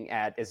playing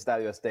at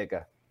Estadio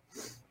Azteca?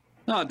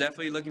 No,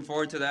 definitely looking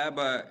forward to that.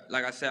 But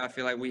like I said, I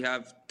feel like we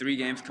have 3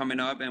 games coming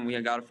up, and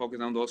we got to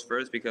focus on those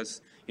first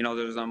because,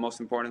 those are the most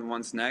important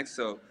ones next.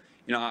 So,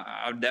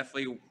 I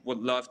definitely would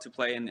love to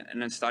play in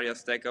Estadio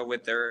Azteca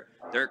with their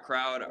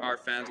crowd, our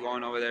fans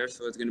going over there.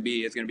 So it's gonna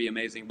be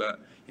amazing. But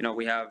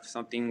we have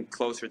something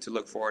closer to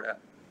look forward at.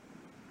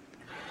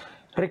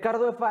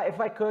 Ricardo, if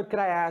I could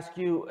I ask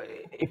you,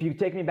 if you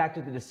take me back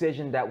to the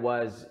decision that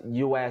was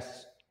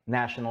U.S.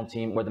 national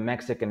team or the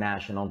Mexican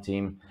national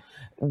team,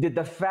 did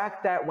the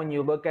fact that when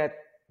you look at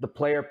the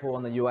player pool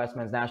on the U.S.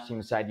 men's national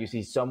team side, you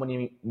see so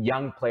many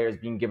young players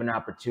being given an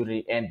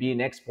opportunity and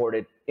being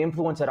exported,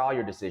 influence at all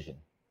your decision?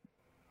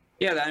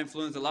 Yeah, that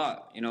influenced a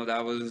lot.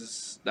 That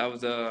was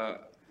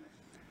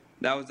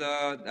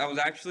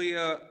actually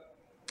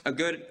a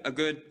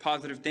good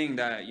positive thing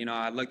that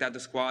I looked at the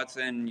squads,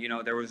 and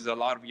there was a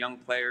lot of young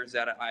players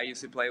that I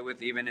used to play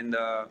with even in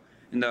the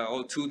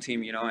O2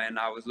 team, and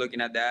I was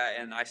looking at that,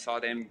 and I saw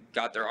them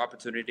got their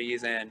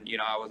opportunities, and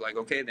I was like,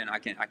 okay, then I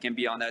can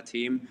be on that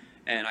team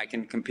and I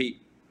can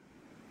compete.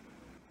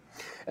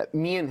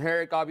 Me and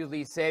Herc,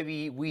 obviously,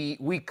 Sebi,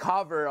 we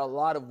cover a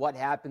lot of what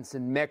happens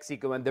in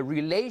Mexico and the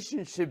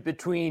relationship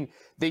between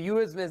the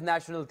U.S. men's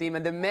national team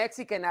and the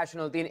Mexican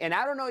national team. And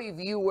I don't know if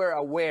you were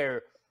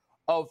aware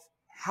of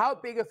how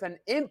big of an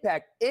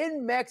impact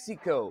in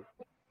Mexico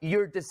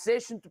your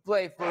decision to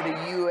play for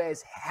the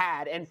U.S.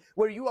 had. And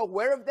were you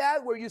aware of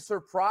that? Were you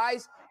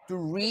surprised to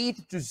read,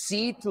 to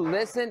see, to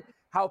listen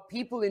how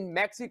people in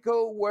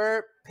Mexico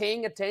were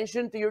paying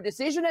attention to your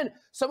decision? And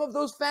some of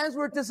those fans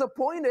were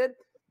disappointed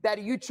that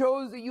you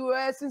chose the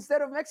U.S.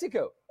 instead of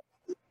Mexico.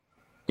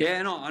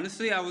 Yeah, no,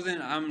 honestly,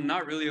 I'm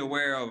not really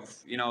aware of,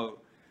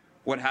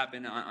 what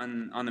happened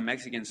on the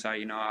Mexican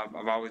side.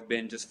 I've always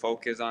been just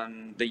focused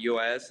on the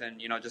U.S. and,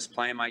 just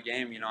playing my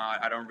game.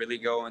 I don't really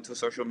go into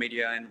social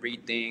media and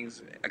read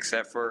things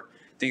except for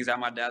things that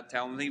my dad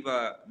tells me.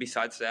 But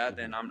besides that,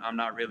 then I'm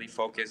not really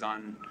focused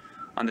on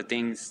the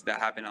things that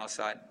happen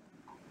outside.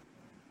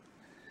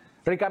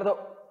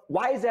 Ricardo,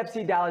 why is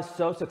FC Dallas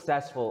so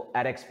successful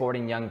at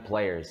exporting young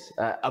players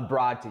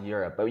abroad to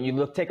Europe? When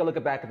you take a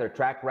look back at their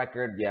track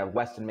record, you have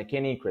Weston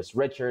McKennie, Chris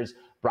Richards,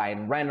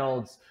 Brian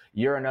Reynolds.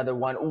 You're another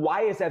one.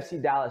 Why is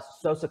FC Dallas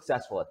so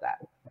successful at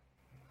that?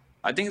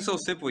 I think it's so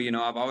simple.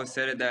 I've always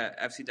said it that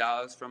FC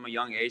Dallas, from a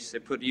young age, they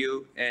put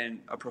you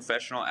in a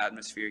professional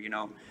atmosphere.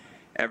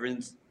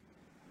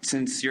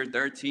 since you're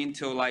 13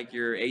 till like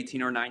you're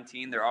 18 or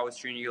 19, they're always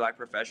treating you like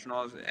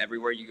professionals.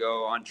 Everywhere you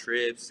go on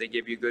trips, they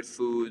give you good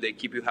food, they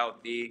keep you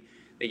healthy,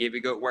 they give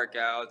you good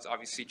workouts.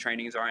 Obviously,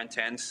 trainings are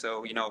intense,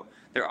 so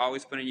they're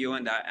always putting you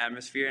in that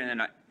atmosphere,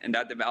 and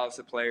that develops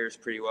the players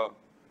pretty well.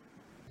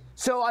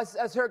 So,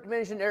 as Herc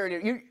mentioned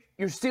earlier,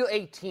 you're still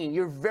 18.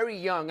 You're very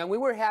young, and we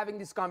were having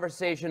this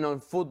conversation on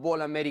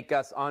Futbol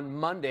Americas on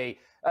Monday.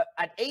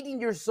 At 18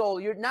 years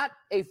old, you're not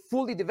a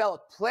fully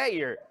developed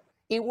player.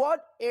 In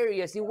what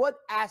areas, in what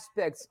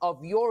aspects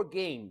of your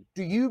game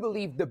do you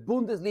believe the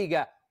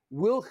Bundesliga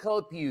will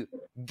help you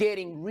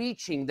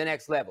reaching the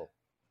next level?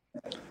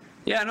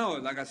 Yeah, no,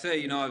 like I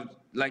said,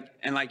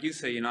 like you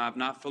say, I've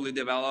not fully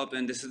developed,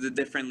 and this is a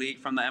different league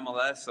from the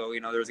MLS. So,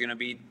 there's going to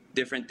be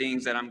different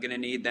things that I'm going to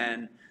need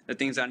than the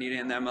things I need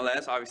in the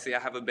MLS. Obviously, I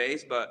have a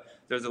base, but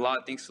there's a lot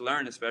of things to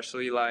learn,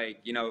 especially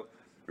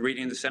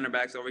reading the center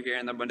backs over here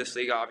in the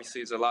Bundesliga.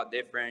 Obviously, is a lot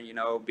different,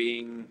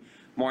 being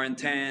more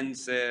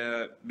intense,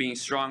 being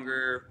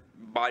stronger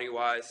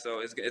body-wise. So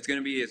it's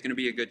going to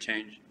be a good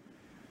change.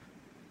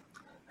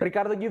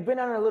 Ricardo, you've been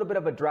on a little bit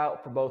of a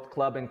drought for both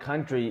club and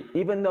country.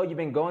 Even though you've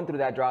been going through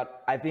that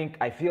drought, I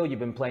feel you've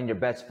been playing your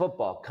best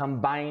football,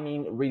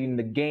 combining, reading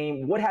the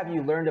game. What have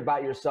you learned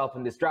about yourself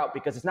in this drought?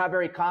 Because it's not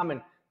very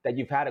common that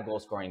you've had a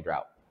goal-scoring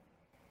drought.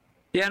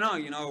 Yeah,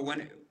 no,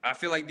 when I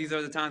feel like these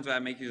are the times where I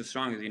make you the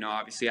strongest.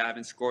 Obviously I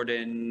haven't scored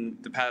in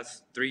the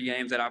past 3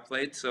 games that I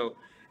played, so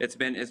it's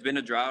been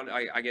a drought.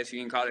 I guess you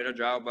can call it a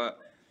drought, but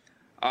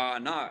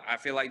no, I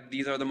feel like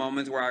these are the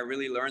moments where I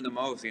really learn the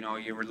most.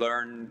 You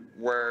learn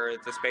where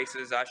the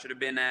spaces I should have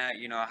been at,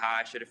 how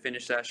I should have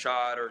finished that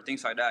shot or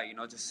things like that,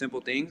 just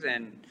simple things.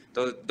 And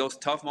those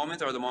tough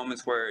moments are the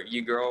moments where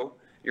you grow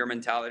your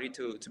mentality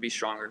to be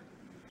stronger.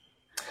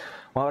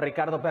 Well,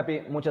 Ricardo,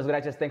 Pepi, muchas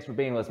gracias. Thanks for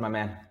being with us, my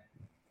man.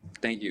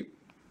 Thank you.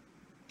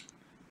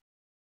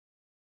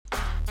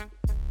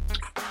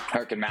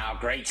 Herc and Mao,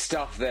 great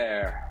stuff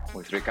there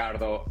with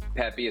Ricardo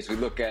Pepi as we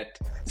look at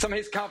some of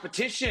his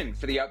competition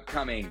for the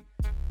upcoming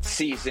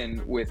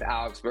season with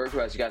Augsburg, who,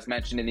 as you guys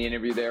mentioned in the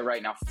interview there,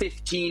 right now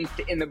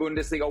 15th in the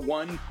Bundesliga,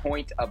 1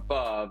 point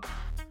above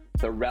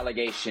the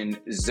relegation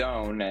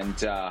zone.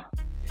 And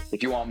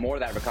if you want more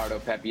of that Ricardo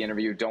Pepi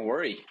interview, don't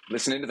worry.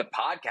 Listen into the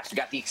podcast. We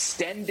got the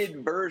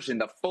extended version,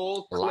 the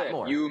full clip.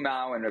 You,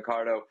 Mao, and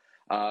Ricardo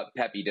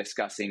Pepi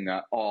discussing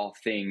all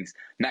things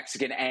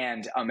Mexican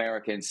and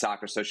American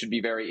soccer. So it should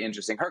be very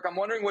interesting. Herc, I'm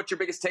wondering what your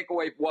biggest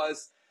takeaway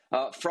was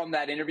from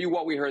that interview,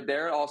 what we heard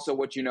there, also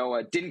what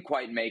didn't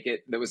quite make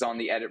it that was on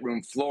the edit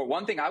room floor.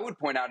 One thing I would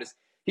point out is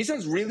he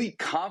sounds really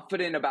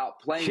confident about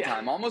playing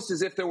time, almost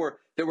as if there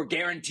were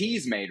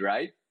guarantees made,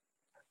 right?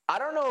 I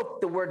don't know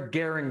if the word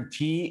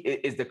guarantee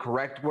is the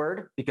correct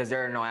word because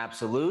there are no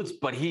absolutes,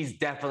 but he's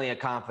definitely a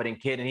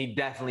confident kid and he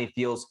definitely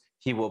feels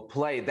he will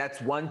play.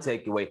 That's one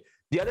takeaway.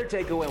 The other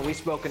takeaway, and we've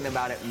spoken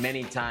about it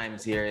many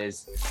times here,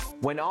 is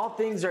when all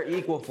things are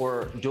equal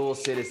for dual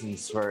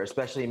citizens, for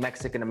especially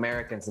Mexican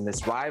Americans in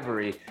this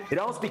rivalry, it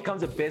almost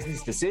becomes a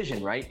business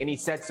decision, right? And he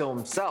said so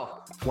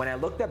himself. When I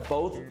looked at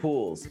both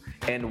pools,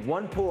 and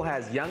one pool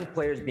has young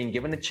players being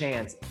given a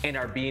chance and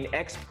are being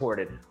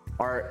exported,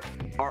 are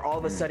all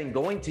of a sudden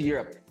going to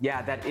Europe,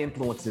 yeah, that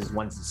influences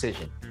one's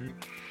decision.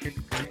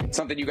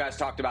 Something you guys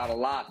talked about a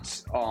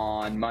lot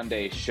on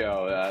Monday's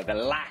show, the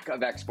lack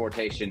of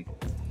exportation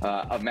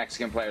of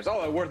Mexican players.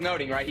 Oh, worth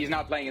noting, right? He's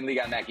not playing in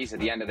Liga MX at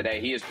the end of the day.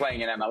 He is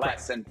playing in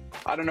MLS, and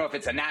I don't know if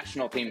it's a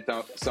national team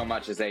so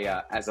much as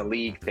a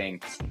league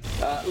thing.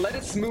 Let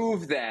us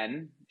move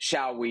then,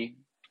 shall we,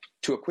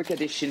 to a quick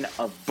edition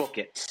of Book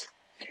It.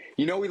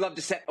 We love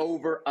to set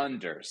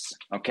over-unders,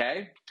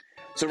 okay?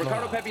 So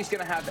Ricardo Pepi's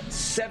going to have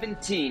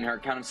 17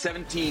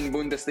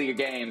 Bundesliga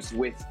games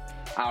with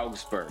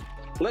Augsburg.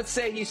 Let's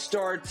say he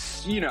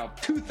starts,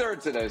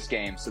 2/3 of those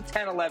games, so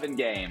 10, 11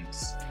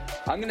 games.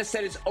 I'm going to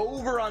set his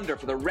over-under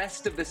for the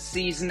rest of the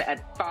season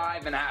at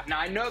 5.5. Now,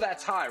 I know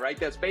that's high, right?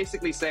 That's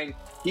basically saying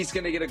he's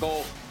going to get a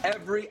goal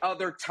every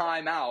other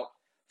time out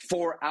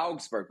for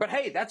Augsburg. But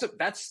hey,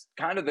 that's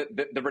kind of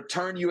the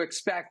return you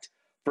expect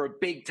for a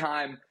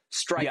big-time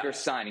striker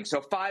signing. So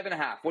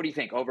 5.5. What do you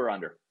think,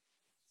 over-under?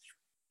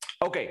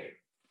 Okay.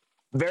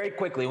 Very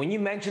quickly, when you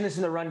mentioned this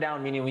in the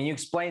rundown, meaning when you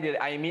explained it,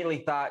 I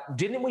immediately thought,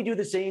 didn't we do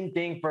the same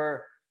thing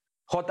for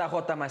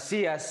JJ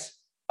Macías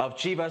of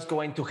Chivas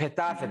going to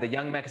Getafe, the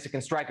young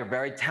Mexican striker,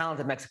 very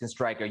talented Mexican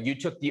striker? You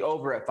took the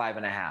over at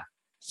 5.5.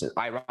 So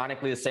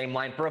ironically, the same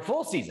line for a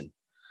full season.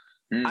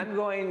 I'm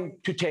going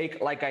to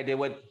take, like I did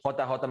with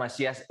JJ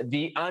Macías,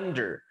 the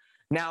under.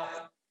 Now,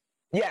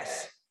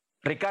 yes,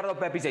 Ricardo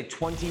Pepi's a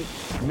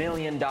 $20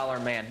 million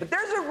man. But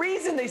there's a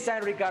reason they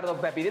signed Ricardo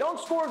Pepi. They don't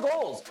score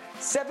goals.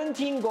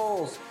 17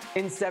 goals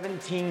in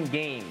 17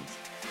 games.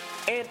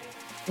 And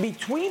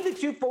between the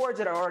two forwards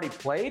that are already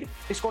played,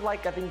 they scored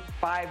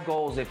 5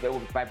 goals, if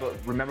I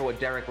remember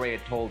what Derek Ray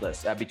had told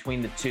us,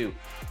 between the two.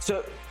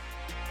 So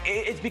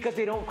it's because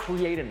they don't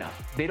create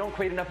enough. They don't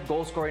create enough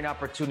goal-scoring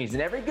opportunities.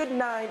 And every good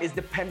 9 is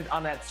dependent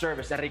on that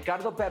service. And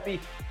Ricardo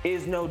Pepi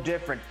is no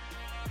different.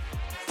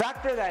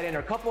 Factor that in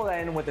or couple that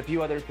in with a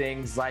few other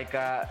things like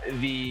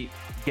the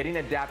getting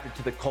adapted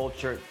to the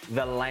culture,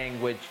 the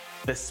language,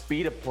 the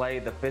speed of play,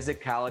 the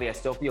physicality. I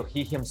still feel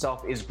he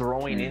himself is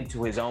growing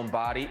into his own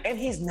body, and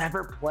he's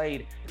never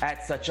played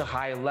at such a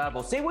high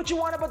level. Say what you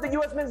want about the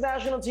U.S. men's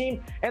national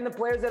team and the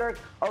players that are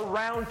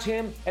around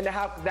him and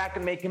how that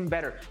can make him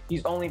better.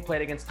 He's only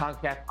played against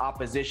CONCACAF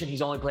opposition.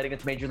 He's only played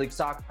against Major League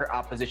Soccer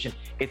opposition.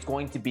 It's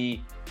going to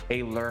be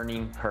a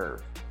learning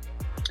curve.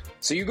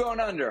 So you going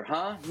under,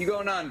 huh? You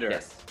going under?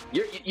 Yes.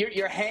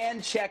 You're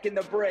hand checking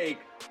the brake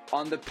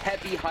on the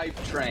Pepi hype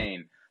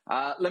train.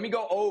 Let me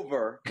go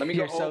over. Let me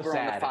go over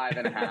on the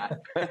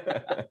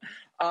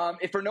 5.5.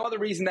 If for no other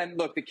reason than,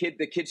 look, the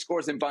kid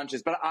scores in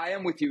bunches. But I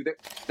am with you.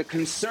 The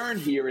concern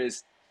here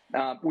is,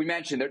 we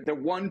mentioned they're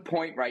 1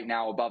 point right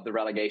now above the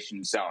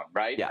relegation zone,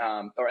 right?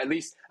 Yeah. Or at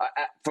least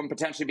from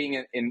potentially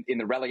being in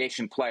the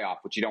relegation playoff,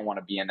 which you don't want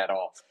to be in at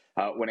all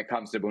when it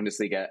comes to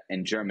Bundesliga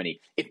in Germany.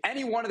 If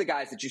any one of the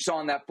guys that you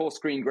saw in that full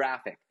screen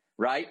graphic,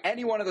 right,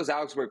 any one of those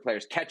Augsburg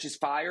players catches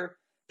fire,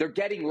 they're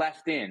getting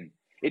left in.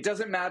 It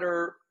doesn't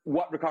matter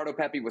what Ricardo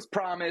Pepi was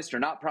promised or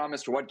not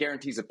promised or what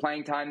guarantees of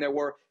playing time there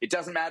were. It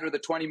doesn't matter the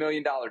 $20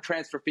 million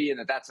transfer fee and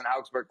that's an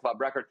Augsburg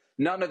club record.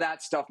 None of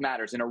that stuff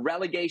matters. In a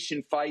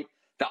relegation fight,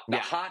 the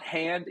hot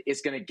hand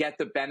is going to get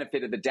the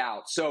benefit of the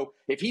doubt. So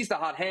if he's the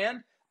hot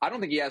hand, I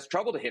don't think he has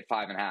trouble to hit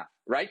 5.5,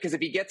 right? Because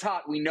if he gets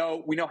hot, we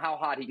know how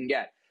hot he can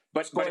get.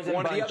 But if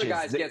one of the other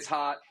guys gets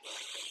hot,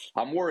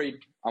 I'm worried.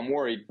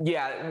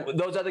 Yeah,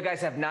 those other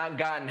guys have not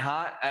gotten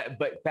hot,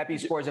 but Pepi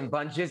scores in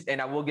bunches,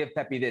 and I will give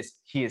Pepi this.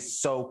 He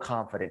is so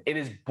confident. It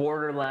is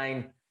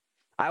borderline,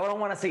 I don't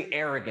want to say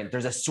arrogant.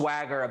 There's a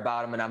swagger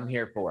about him, and I'm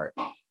here for it.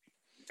 All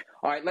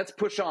right, let's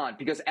push on,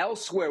 because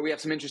elsewhere we have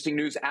some interesting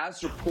news.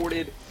 As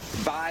reported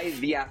by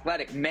The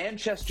Athletic,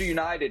 Manchester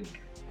United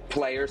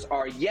players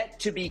are yet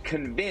to be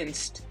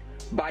convinced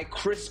by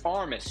Chris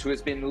Armas, who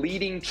has been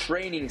leading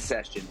training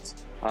sessions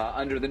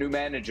under the new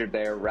manager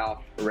there,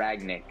 Ralph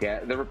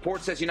Rangnick. The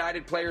report says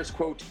United players,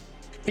 quote,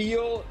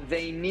 feel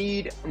they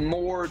need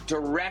more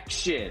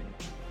direction.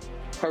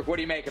 Kirk, what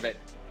do you make of it?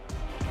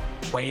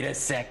 Wait a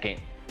second.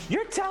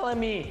 You're telling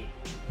me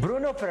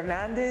Bruno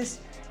Fernandes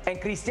and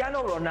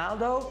Cristiano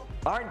Ronaldo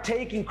aren't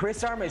taking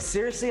Chris Armas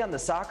seriously on the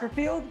soccer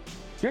field?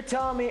 You're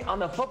telling me on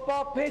the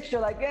football pitch, they're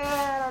like,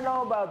 I don't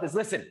know about this.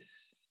 Listen,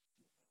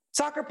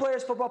 soccer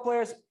players, football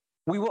players,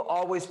 we will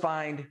always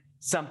find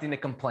something to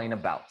complain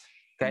about.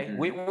 Okay,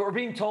 we're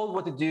being told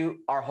what to do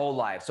our whole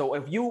life. So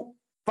if you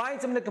find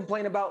something to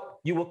complain about,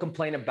 you will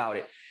complain about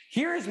it.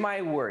 Here's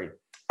my worry.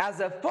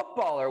 As a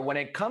footballer, when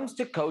it comes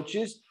to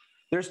coaches,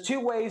 there's two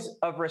ways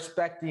of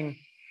respecting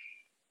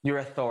your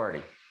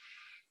authority.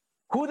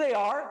 Who they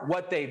are,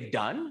 what they've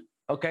done,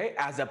 okay,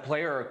 as a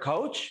player or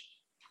coach,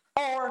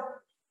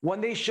 or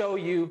when they show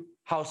you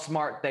how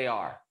smart they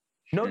are.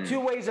 No two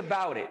ways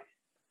about it.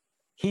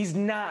 He's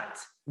not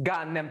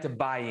gotten them to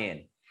buy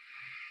in.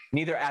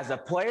 Neither as a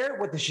player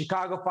with the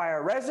Chicago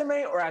Fire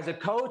resume or as a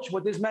coach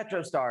with his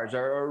Metro Stars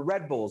or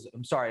Red Bulls,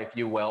 I'm sorry, if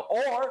you will,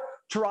 or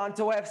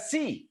Toronto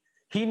FC.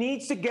 He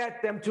needs to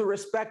get them to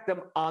respect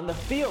them on the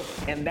field,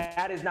 and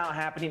that is not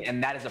happening,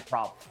 and that is a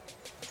problem.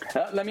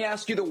 Let me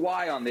ask you the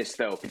why on this,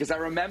 though, because I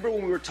remember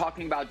when we were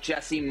talking about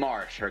Jesse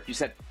Marsch, Herc, you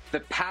said the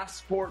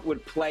passport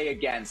would play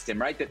against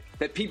him, right?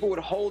 That people would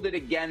hold it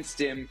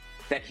against him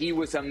that he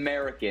was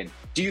American.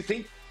 Do you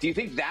think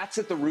that's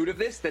at the root of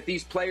this, that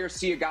these players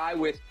see a guy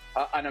with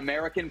an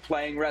American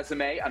playing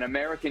resume, an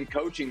American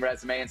coaching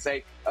resume, and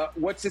say,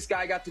 what's this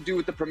guy got to do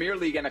with the Premier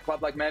League and a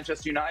club like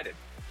Manchester United?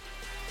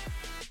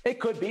 It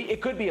could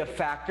be a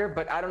factor,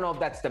 but I don't know if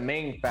that's the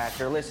main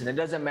factor. Listen, it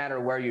doesn't matter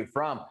where you're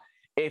from.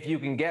 If you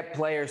can get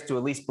players to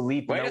at least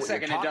believe, wait a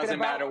second, it doesn't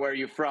matter where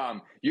you're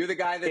from. You're the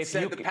guy that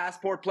said the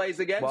passport plays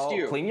against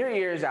you. Clean your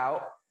ears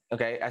out.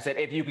 Okay, I said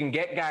if you can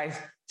get guys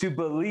to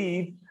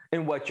believe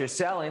in what you're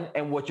selling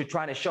and what you're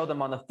trying to show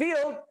them on the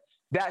field,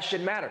 that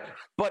should matter.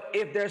 But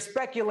if there's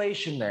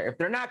speculation there, if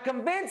they're not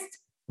convinced,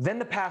 then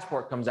the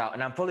passport comes out,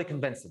 and I'm fully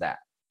convinced of that.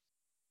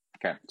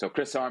 Okay, so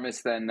Chris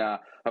Armas then,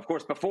 of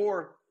course,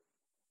 before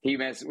he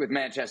was with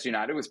Manchester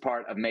United, was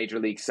part of Major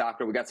League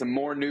Soccer. We got some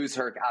more news,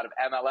 Herc, out of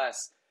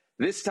MLS.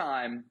 This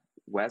time,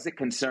 as it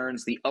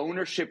concerns the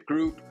ownership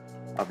group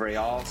of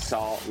Real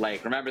Salt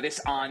Lake. Remember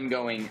this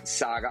ongoing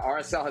saga.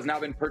 RSL has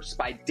now been purchased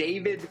by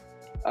David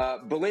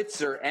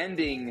Blitzer,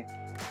 ending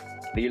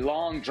the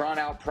long,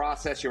 drawn-out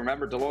process. You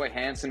remember Deloy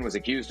Hansen was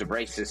accused of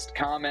racist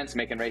comments,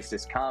 making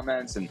racist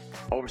comments, and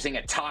overseeing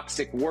a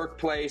toxic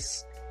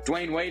workplace.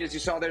 Dwayne Wade, as you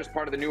saw there, is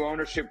part of the new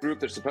ownership group.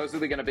 They're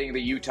supposedly going to be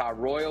the Utah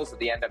Royals at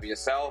the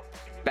NWSL.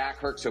 Back,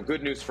 Herc, so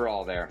good news for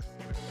all there.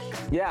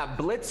 Yeah,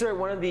 Blitzer,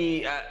 one of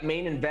the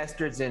main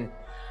investors in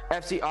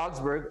FC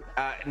Augsburg,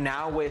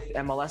 now with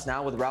MLS,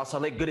 now with Real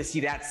Salt Lake. Good to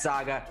see that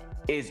saga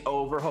is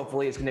over.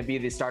 Hopefully it's going to be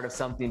the start of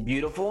something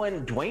beautiful.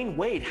 And Dwayne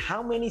Wade,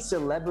 how many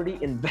celebrity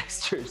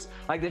investors?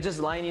 Like, they're just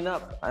lining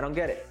up. I don't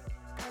get it.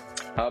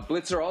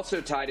 Blitzer also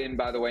tied in,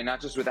 by the way,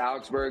 not just with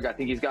Augsburg. I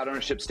think he's got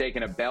ownership stake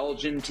in a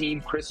Belgian team,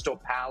 Crystal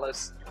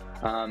Palace,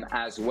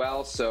 as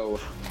well. So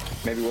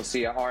maybe we'll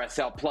see a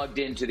RSL plugged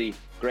into the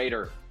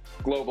greater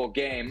global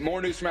game.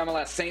 More news from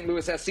MLS. St.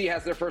 Louis SC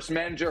has their first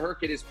manager.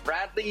 Herc, it is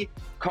Bradley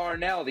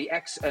Carnell, the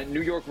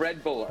ex-New York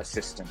Red Bull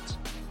assistant.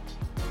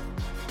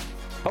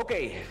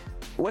 Okay,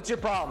 what's your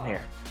problem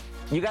here?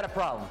 You got a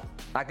problem.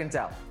 I can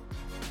tell.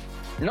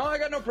 No, I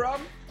got no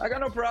problem.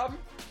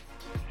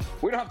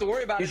 We don't have to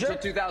worry about it until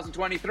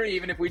 2023,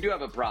 even if we do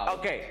have a problem.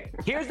 Okay,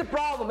 here's the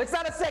problem. It's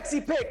not a sexy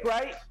pick,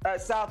 right? A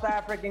South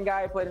African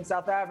guy who played in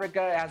South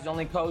Africa, has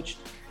only coached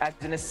as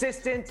an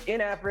assistant in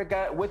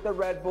Africa with the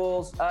Red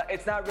Bulls.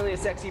 It's not really a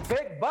sexy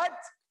pick, but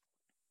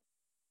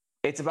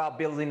it's about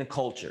building a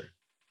culture,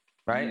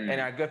 right?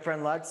 And our good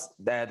friend Lutz,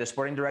 the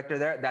sporting director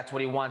there, that's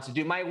what he wants to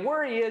do. My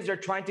worry is they're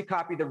trying to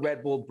copy the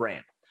Red Bull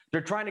brand.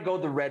 They're trying to go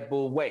the Red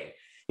Bull way.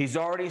 He's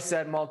already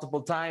said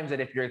multiple times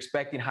that if you're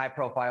expecting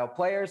high-profile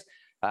players,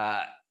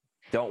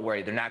 don't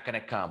worry, they're not going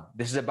to come.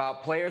 This is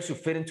about players who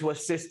fit into a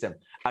system,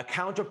 a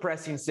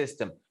counter-pressing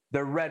system,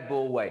 the Red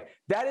Bull way.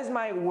 That is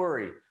my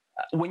worry.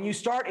 When you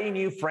start a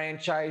new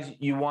franchise,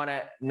 you want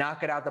to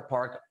knock it out the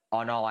park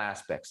on all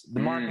aspects. The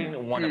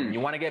marketing, one of them.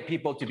 You want to get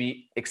people to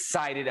be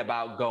excited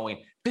about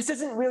going. This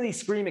doesn't really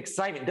scream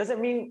excitement.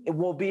 Doesn't mean it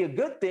will be a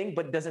good thing,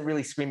 but it doesn't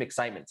really scream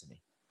excitement to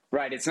me.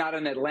 Right, it's not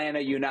an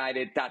Atlanta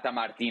United Tata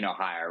Martino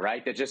hire,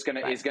 right? That just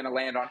is gonna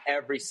land on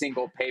every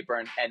single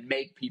paper and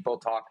make people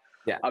talk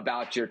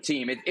about your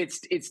team.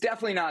 It's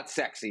definitely not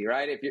sexy,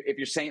 right? If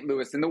you're St.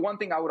 Louis, and the one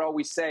thing I would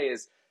always say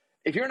is,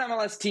 if you're an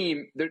MLS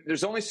team,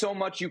 there's only so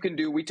much you can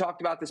do. We talked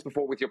about this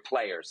before with your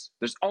players.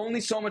 There's only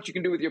so much you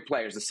can do with your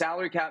players. The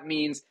salary cap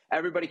means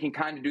everybody can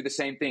kind of do the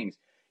same things.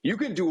 You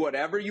can do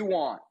whatever you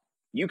want.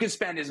 You can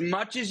spend as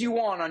much as you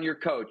want on your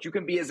coach. You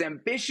can be as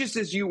ambitious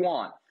as you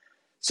want.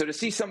 So to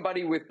see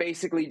somebody with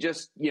basically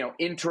just,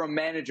 interim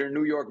manager,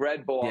 New York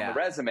Red Bull on the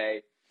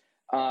resume,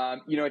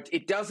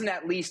 it doesn't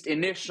at least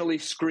initially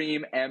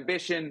scream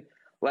ambition.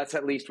 Let's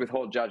at least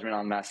withhold judgment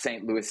on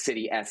St. Louis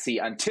City SC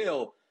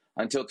until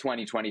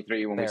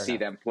 2023 when we see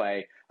them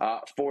play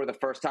for the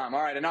first time.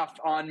 All right, enough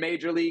on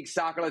Major League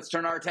Soccer. Let's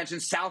turn our attention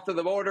south of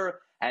the border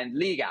and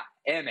Liga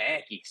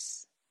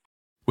MX.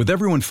 With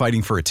everyone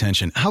fighting for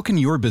attention, how can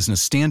your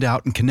business stand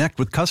out and connect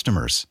with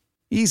customers?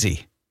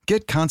 Easy.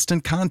 Get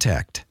Constant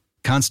Contact.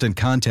 Constant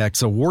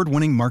Contact's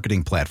award-winning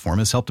marketing platform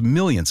has helped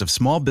millions of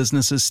small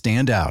businesses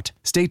stand out,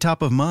 stay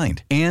top of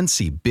mind, and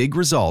see big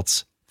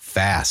results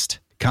fast.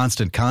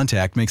 Constant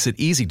Contact makes it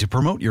easy to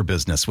promote your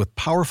business with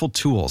powerful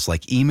tools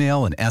like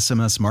email and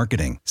SMS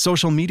marketing,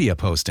 social media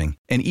posting,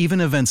 and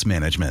even events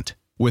management.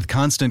 With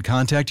Constant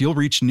Contact, you'll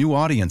reach new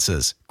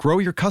audiences, grow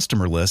your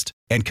customer list,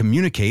 and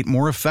communicate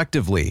more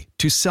effectively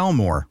to sell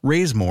more,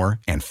 raise more,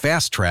 and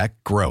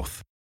fast-track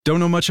growth. Don't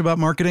know much about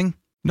marketing?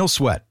 No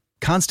sweat.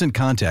 Constant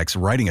Contact's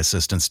writing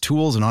assistance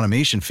tools and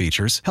automation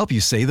features help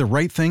you say the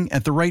right thing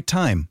at the right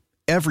time,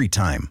 every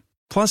time.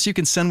 Plus, you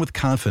can send with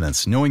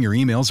confidence, knowing your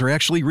emails are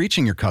actually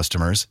reaching your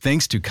customers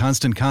thanks to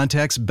Constant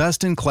Contact's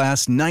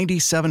best-in-class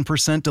 97%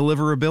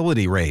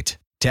 deliverability rate.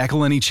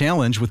 Tackle any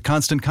challenge with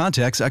Constant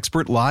Contact's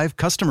expert live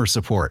customer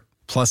support.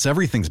 Plus,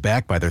 everything's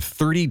backed by their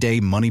 30-day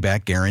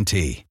money-back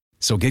guarantee.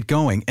 So get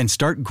going and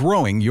start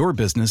growing your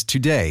business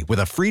today with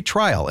a free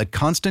trial at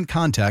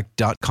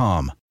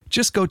ConstantContact.com.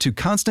 Just go to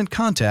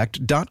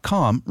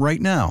ConstantContact.com right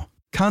now.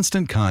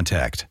 Constant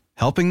Contact,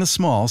 helping the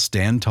small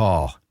stand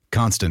tall.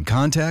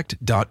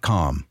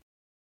 ConstantContact.com.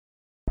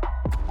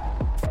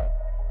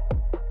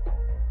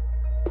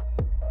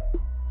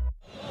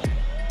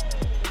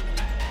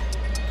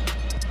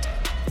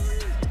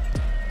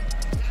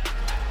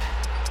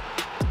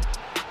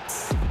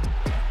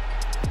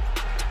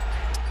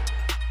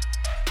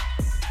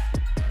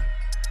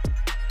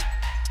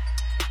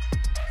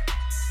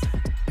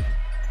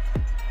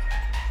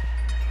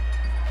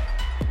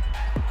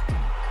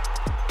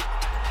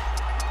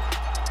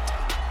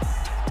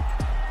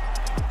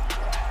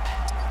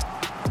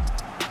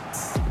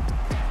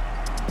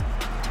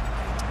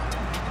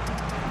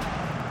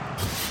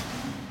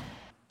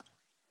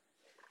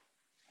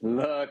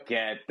 Look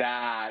at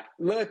that.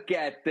 Look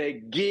at the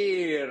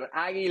gear.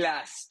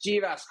 Águilas,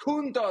 Chivas,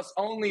 juntos,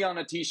 only on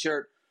a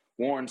t-shirt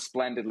worn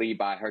splendidly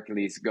by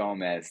Herculez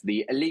Gomez.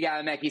 The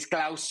Liga MX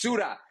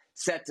Clausura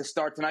set to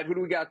start tonight. Who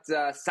do we got?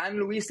 San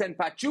Luis and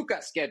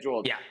Pachuca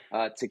scheduled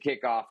to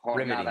kick off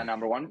jornada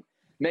number one.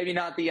 Maybe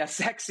not the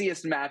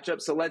sexiest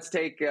matchup, so let's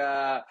take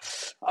a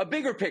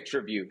bigger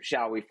picture view,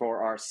 shall we,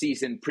 for our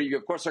season preview.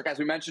 Of course, as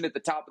we mentioned at the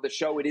top of the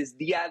show, it is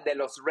Dia de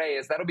los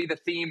Reyes. That'll be the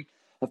theme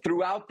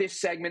throughout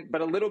this segment, but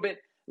a little bit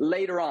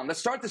later on. Let's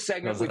start the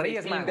segment with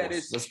a theme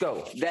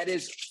that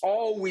is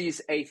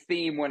always a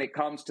theme when it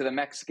comes to the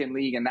Mexican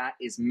League, and that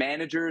is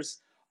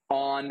managers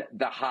on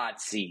the hot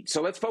seat.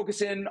 So let's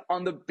focus in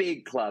on the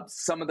big clubs,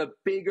 some of the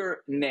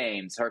bigger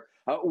names.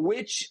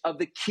 Which of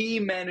the key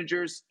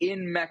managers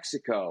in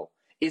Mexico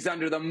is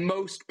under the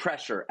most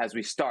pressure as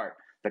we start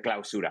the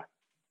Clausura?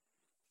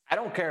 I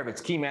don't care if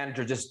it's key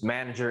manager, just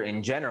manager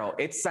in general.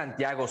 It's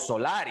Santiago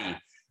Solari.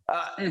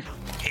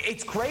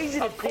 It's crazy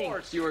to think.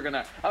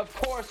 Of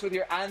course, with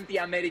your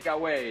anti-America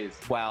ways.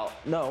 Well,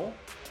 no,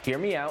 hear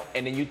me out,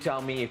 and then you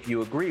tell me if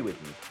you agree with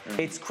me.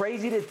 It's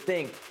crazy to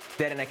think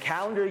that in a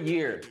calendar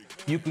year,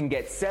 you can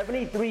get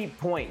 73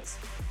 points,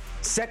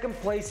 second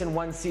place in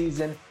one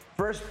season,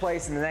 first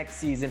place in the next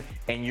season,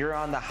 and you're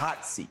on the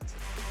hot seat.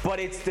 But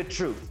it's the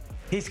truth.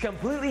 He's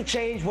completely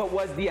changed what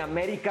was the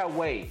America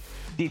way,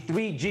 the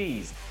 3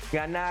 Gs,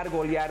 ganar,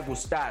 golear,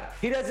 gustar.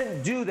 He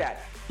doesn't do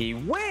that. He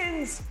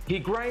wins, he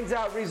grinds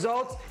out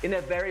results in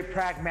a very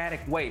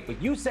pragmatic way.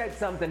 But you said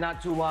something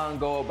not too long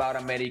ago about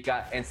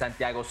America and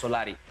Santiago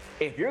Solari.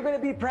 If you're going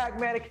to be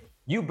pragmatic,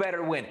 you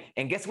better win.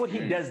 And guess what he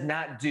does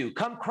not do?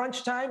 Come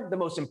crunch time, the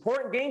most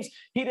important games,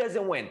 he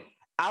doesn't win.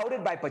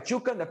 Outed by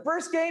Pachuca in the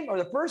first game or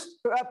the first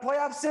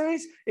playoff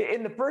series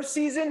in the first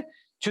season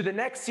to the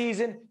next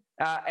season,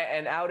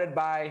 and outed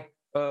by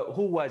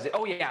who was it?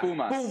 Oh, yeah,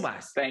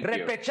 Pumas. Thank you.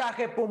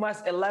 Repechaje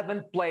Pumas,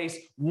 11th place,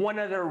 one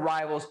of their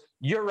rivals.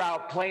 You're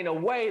out playing a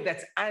way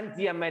that's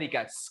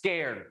anti-America,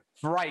 scared,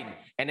 frightened.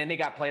 And then they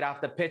got played off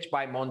the pitch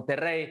by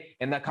Monterrey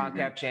in the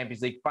CONCACAF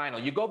Champions League final.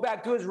 You go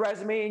back to his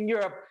resume in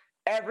Europe,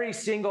 every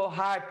single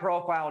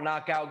high-profile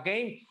knockout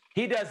game,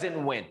 he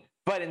doesn't win.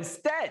 But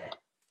instead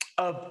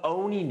of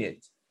owning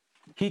it,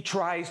 he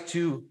tries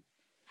to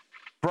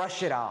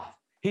brush it off.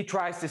 He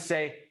tries to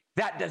say,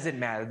 that doesn't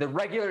matter. The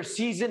regular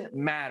season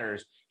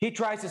matters. He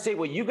tries to say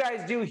what you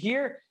guys do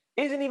here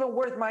isn't even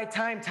worth my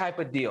time type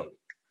of deal.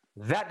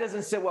 That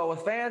doesn't sit well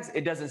with fans.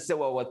 It doesn't sit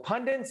well with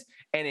pundits.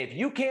 And if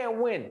you can't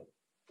win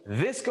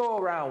this go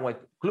around with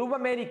Club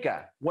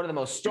America, one of the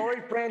most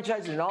storied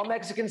franchises in all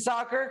Mexican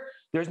soccer,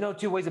 there's no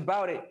two ways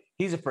about it.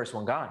 He's the first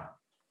one gone.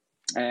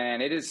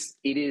 And it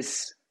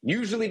is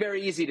usually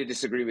very easy to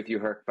disagree with you,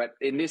 Herc. But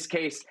in this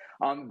case,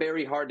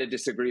 very hard to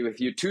disagree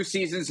with you. 2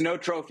 seasons, no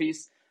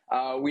trophies.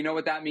 We know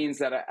what that means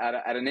at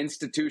an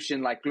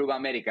institution like Club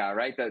America,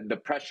 right? The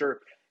pressure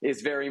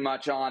is very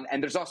much on.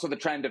 And there's also the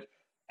trend of,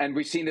 and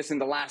we've seen this in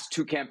the last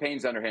 2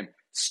 campaigns under him,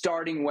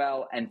 starting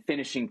well and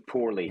finishing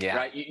poorly,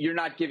 right? You're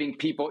not giving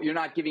people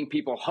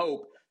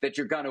hope that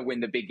you're going to win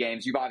the big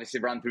games. You've obviously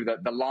run through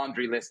the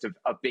laundry list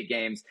of big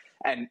games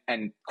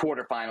and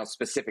quarterfinals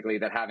specifically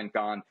that haven't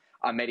gone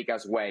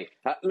America's way.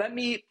 Let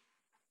me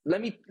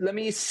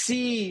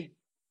see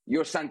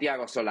your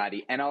Santiago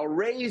Solari, and I'll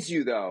raise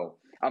you, though,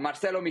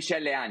 Marcelo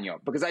Michel Leaño,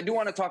 because I do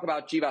want to talk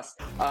about Chivas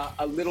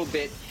a little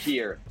bit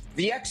here.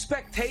 The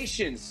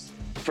expectations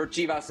for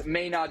Chivas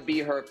may not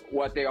be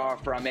what they are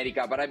for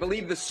America, but I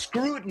believe the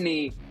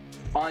scrutiny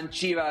on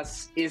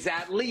Chivas is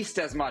at least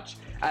as much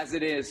as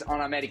it is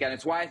on America, and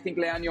it's why I think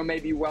Leaño may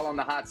be well on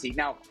the hot seat.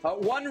 Now,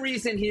 one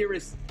reason here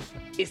is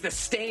the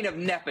stain of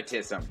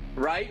nepotism,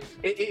 right?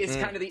 It's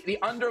kind of the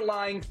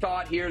underlying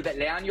thought here that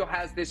Leaño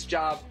has this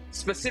job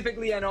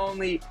specifically and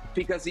only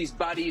because he's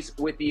buddies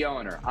with the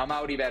owner,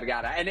 Amaury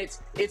Vergara. And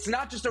it's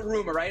not just a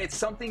rumor, right? It's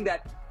something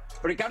that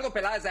Ricardo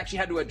Peláez actually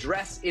had to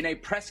address in a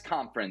press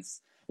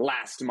conference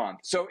last month.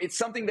 So it's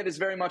something that is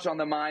very much on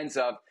the minds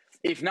of,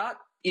 if not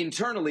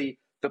internally,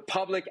 the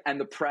public and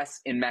the press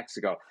in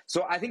Mexico.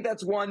 So I think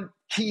that's one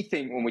key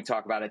thing when we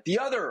talk about it. The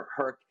other,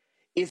 Herc,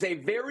 is a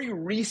very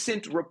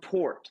recent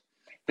report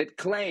that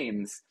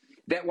claims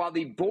that while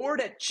the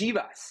board at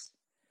Chivas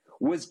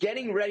was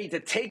getting ready to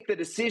take the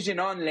decision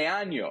on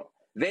Leaño,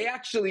 they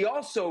actually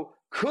also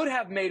could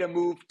have made a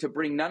move to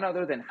bring none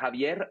other than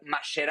Javier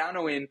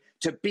Mascherano in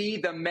to be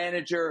the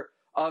manager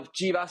of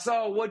Chivas.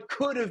 Oh, what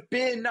could have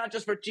been, not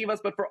just for Chivas,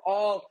 but for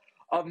all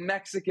of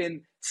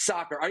Mexican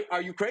soccer.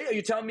 Are you crazy? Are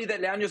you telling me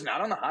that Leaño's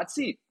not on the hot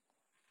seat?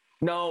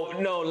 No,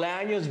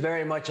 Leaño's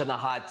very much on the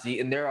hot seat,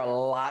 and there are a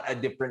lot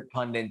of different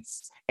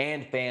pundits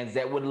and fans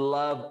that would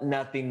love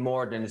nothing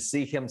more than to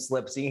see him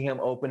slip, see him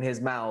open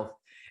his mouth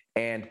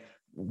and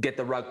get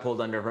the rug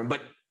pulled under him.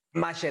 But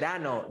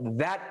Mascherano,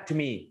 that to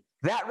me,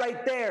 that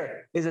right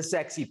there is a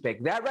sexy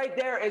pick. That right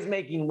there is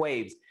making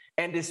waves.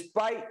 And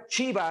despite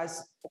Chivas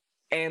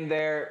and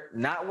their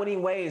not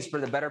winning ways for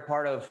the better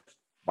part of,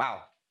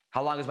 wow,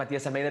 how long has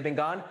Matias Almeida been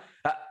gone?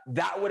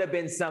 That would have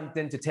been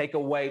something to take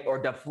away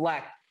or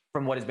deflect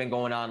from what has been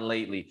going on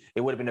lately.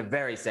 It would have been a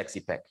very sexy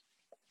pick.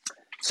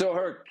 So,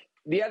 Herc,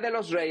 Dia de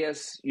los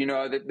Reyes, you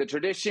know, the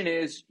tradition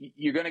is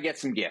you're going to get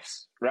some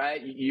gifts,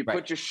 right? You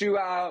put your shoe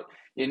out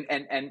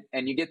and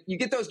you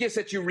get those gifts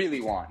that you really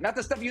want. Not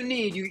the stuff you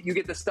need, you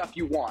get the stuff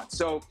you want.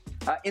 So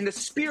in the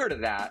spirit of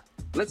that,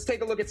 let's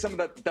take a look at some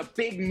of the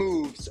big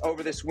moves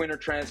over this winter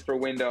transfer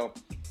window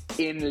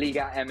in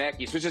Liga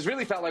MX, which has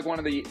really felt like one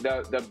of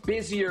the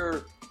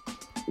busier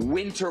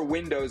winter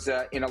windows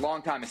in a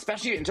long time,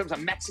 especially in terms of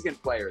Mexican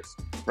players,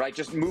 right?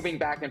 Just moving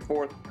back and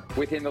forth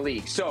within the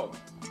league. So,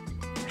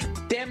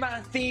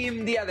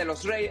 theme, Dia de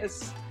los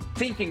Reyes,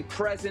 thinking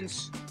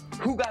presents.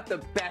 Who got the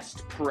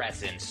best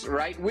presents,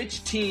 right?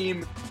 Which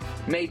team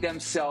made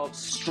themselves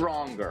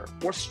stronger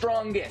or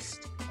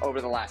strongest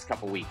over the last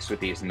couple weeks with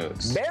these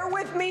moves? Bear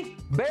with me.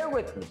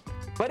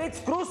 But it's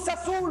Cruz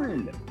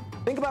Azul.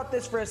 Think about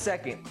this for a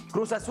second.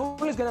 Cruz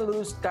Azul is going to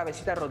lose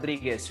Cabecita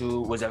Rodriguez,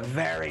 who was a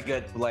very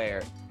good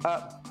player.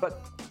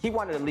 But he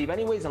wanted to leave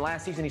anyways, and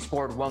last season he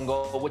scored 1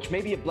 goal, which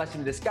may be a blessing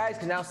in disguise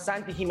because now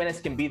Santi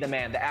Jimenez can be the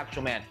man, the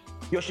actual man.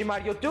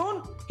 Yoshimar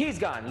Yotun, he's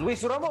gone.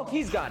 Luis Romo,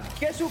 he's gone.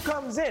 Guess who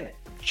comes in?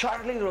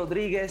 Charlie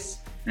Rodriguez,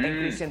 and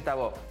Christian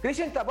Tabó.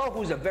 Christian Tabó,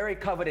 who's a very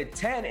coveted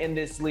 10 in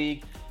this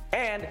league,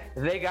 and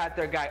they got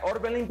their guy.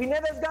 Orbelin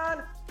Pineda's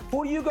gone.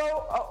 Who you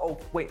go?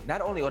 Wait,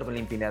 not only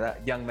Orbelin Pineda,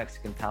 young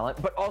Mexican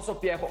talent, but also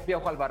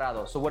Piojo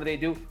Alvarado. So what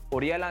do?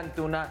 Uriel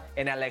Antuna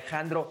and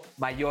Alejandro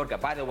Mayorga.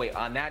 By the way,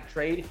 on that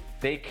trade,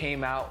 they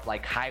came out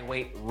like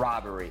highway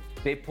robbery.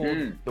 They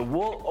pulled the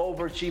wool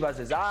over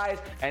Chivas' eyes,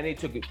 and they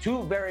took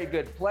two very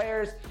good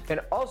players. And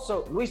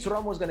also, Luis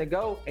Romo's going to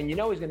go, and you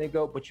know he's going to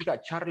go, but you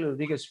got Charlie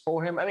Rodriguez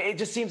for him. I mean, it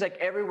just seems like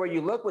everywhere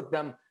you look with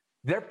them,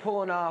 they're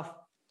pulling off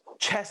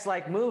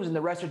chess-like moves, and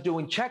the rest are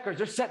doing checkers.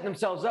 They're setting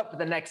themselves up for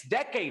the next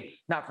decade,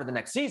 not for the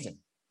next season.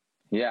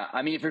 Yeah,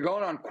 I mean, if you're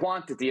going on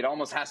quantity, it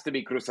almost has to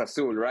be Cruz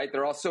Azul, right?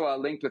 They're also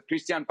linked with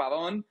Cristian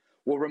Pavón.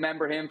 We'll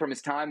remember him from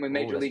his time with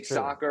Major League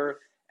Soccer,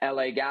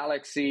 LA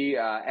Galaxy,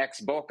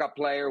 ex-Boca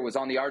player, was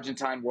on the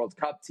Argentine World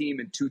Cup team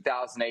in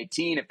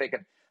 2018. If they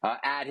could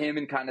add him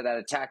in kind of that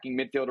attacking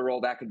midfielder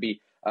role, that could be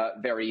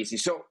very easy.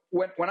 So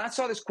when I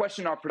saw this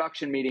question in our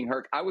production meeting,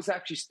 Herc, I was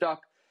actually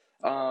stuck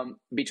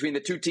between the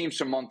two teams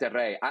from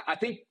Monterrey. I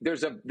think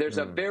there's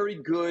a very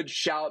good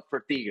shout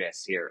for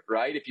Tigres here,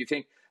 right? If you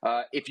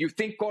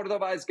think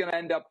Cordova is going to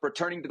end up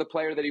returning to the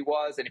player that he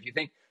was, and if you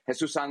think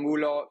Jesus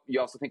Angulo, you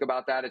also think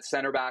about that at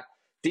center back.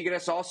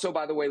 Tigres also,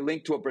 by the way,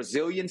 linked to a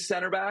Brazilian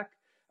center back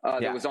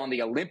that was on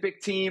the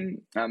Olympic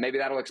team. Maybe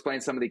that'll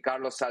explain some of the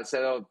Carlos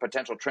Salcedo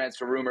potential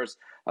transfer rumors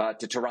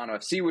to Toronto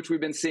FC, which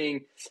we've been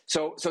seeing.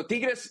 So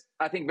Tigres,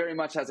 I think, very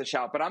much has a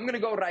shout. But I'm going to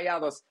go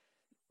Rayados.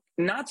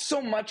 Not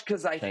so much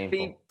because I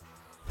think,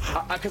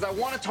 because I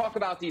want to talk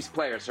about these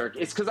players, Herc.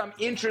 It's because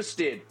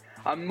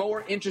I'm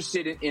more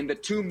interested in the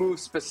two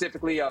moves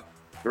specifically of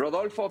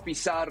Rodolfo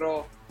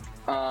Pizarro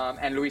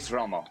and Luis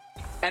Romo.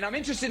 And I'm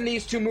interested in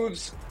these two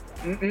moves,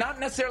 not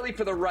necessarily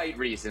for the right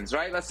reasons,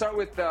 right? Let's start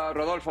with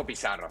Rodolfo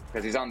Pizarro,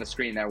 because he's on the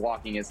screen there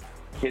walking his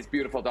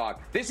beautiful dog.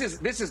 This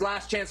is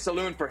last chance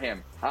saloon for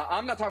him.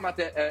 I'm not talking about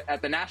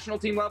at the national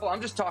team level.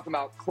 I'm just talking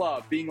about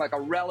club, being like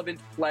a relevant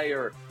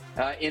player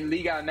in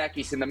Liga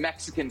MX, in the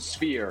Mexican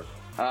sphere.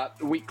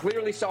 We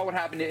clearly saw what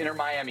happened to Inter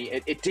Miami.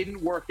 It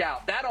didn't work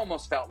out. That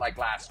almost felt like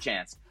last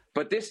chance.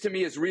 But this, to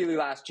me, is really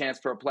last chance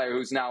for a player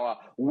who's now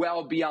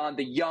well beyond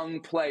the young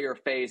player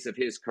phase of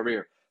his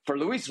career. For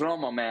Luis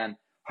Romo, man,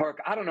 Herc,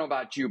 I don't know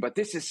about you, but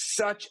this is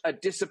such a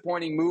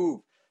disappointing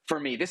move for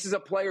me. This is a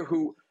player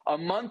who a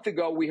month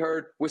ago we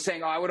heard was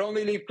saying, I would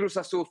only leave Cruz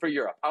Azul for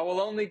Europe. I will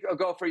only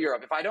go for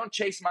Europe. If I don't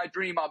chase my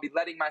dream, I'll be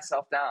letting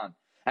myself down.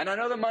 And I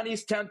know the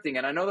money's tempting,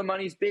 and I know the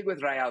money's big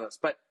with Rayados,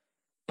 but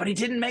he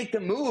didn't make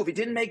the move. He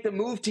didn't make the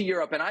move to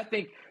Europe. And I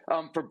think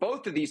for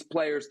both of these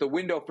players, the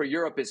window for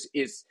Europe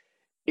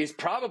is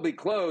probably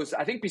closed.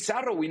 I think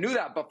Pizarro, we knew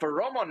that. But for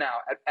Romo now,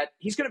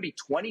 he's going to be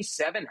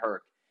 27,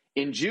 Herc,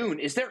 in June.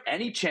 Is there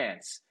any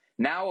chance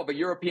now of a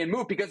European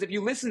move? Because if you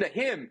listen to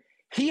him,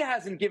 he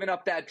hasn't given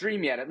up that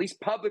dream yet. At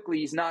least publicly,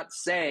 he's not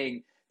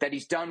saying that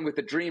he's done with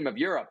the dream of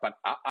Europe. But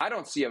I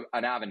don't see an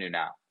avenue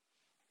now.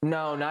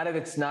 No, not if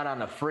it's not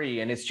on a free,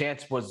 and his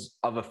chance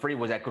of a free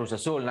was at Cruz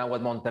Azul, not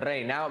with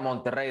Monterrey. Now at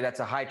Monterrey, that's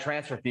a high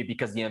transfer fee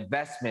because the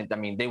investment, I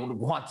mean, they would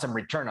want some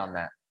return on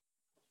that.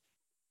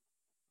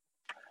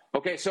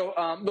 Okay, so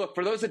look,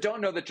 for those that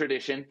don't know the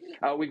tradition,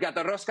 we've got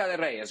the Rosca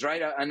de Reyes,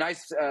 right? A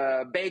nice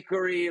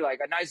bakery, like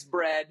a nice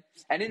bread,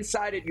 and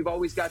inside it, you've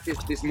always got this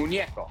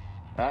muñeco.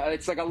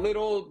 It's like a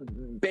little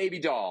baby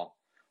doll.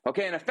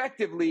 Okay, and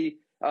effectively,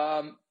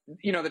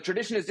 the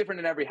tradition is different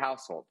in every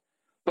household.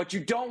 But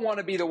you don't want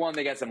to be the one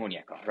that gets a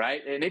muñeco,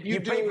 right? And if you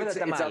do, pay for the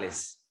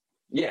tamales.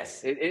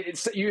 Yes,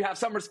 you have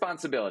some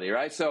responsibility,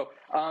 right? So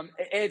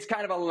it's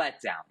kind of a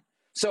letdown.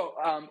 So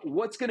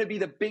what's going to be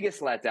the biggest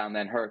letdown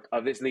then, Herc,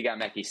 of this Liga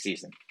MX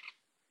season?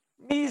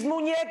 These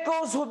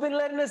muñecos who have been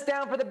letting us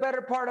down for the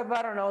better part of,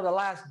 the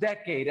last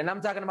decade. And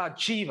I'm talking about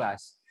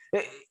Chivas.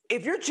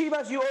 If you're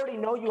Chivas, you already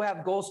know you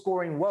have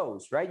goal-scoring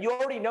woes, right? You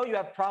already know you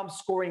have problems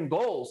scoring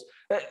goals.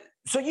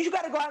 So you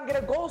got to go out and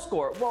get a goal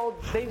scorer. Well,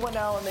 they went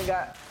out and they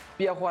got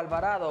Piojo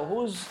Alvarado,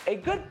 who's a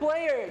good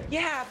player,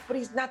 yeah, but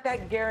he's not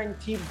that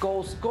guaranteed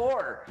goal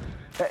scorer.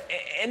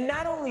 And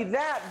not only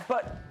that,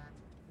 but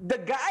the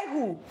guy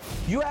who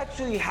you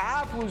actually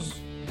have who's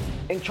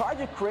in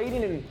charge of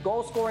creating and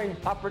goal-scoring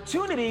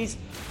opportunities,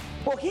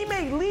 well, he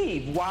may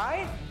leave.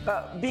 Why?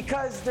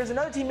 Because there's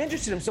another team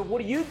interested in him. So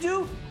what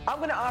do? I'm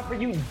going to offer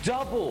you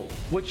double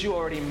what you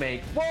already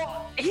make.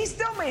 Well, he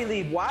still may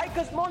leave. Why?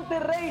 Because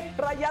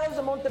Rayados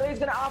de Monterrey is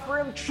going to offer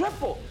him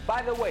triple.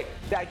 By the way,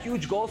 that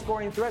huge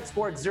goal-scoring threat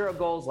scored 0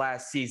 goals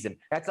last season.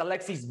 That's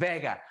Alexis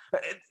Vega.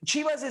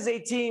 Chivas is a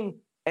team,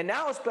 and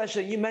now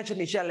especially, you mentioned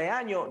Michel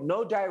Leaño,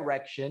 no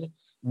direction,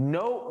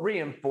 no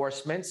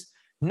reinforcements,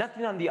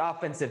 nothing on the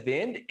offensive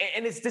end.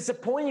 And it's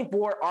disappointing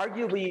for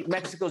arguably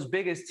Mexico's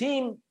biggest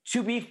team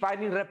to be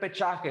fighting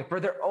repechaje, for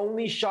their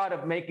only shot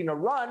of making a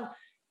run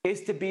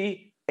is to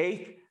be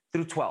 8th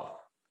through 12th.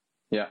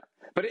 Yeah.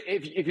 But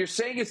if you're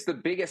saying it's the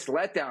biggest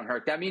letdown,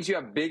 Herc, that means you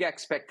have big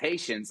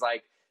expectations.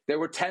 Like they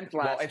were 10th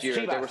last year.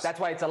 Chivas. That's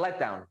why it's a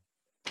letdown.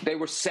 They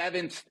were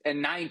 7th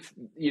and 9th,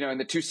 in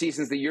the 2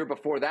 seasons the year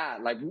before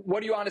that. Like,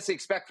 what do you honestly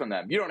expect from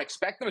them? You don't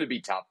expect them to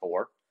be top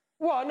 4.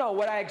 Well, no,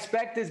 what I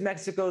expect is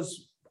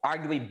Mexico's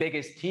arguably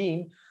biggest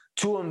team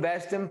to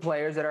invest in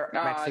players that are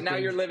Mexican. Now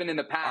you're living in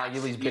the past.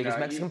 Arguably biggest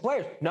Mexican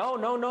players. No,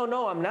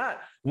 I'm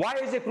not. Why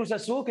is it Cruz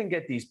Azul can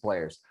get these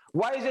players?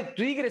 Why is it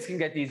Tigres can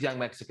get these young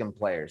Mexican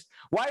players?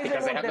 Why is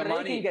it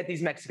Monterrey can get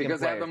these Mexican players?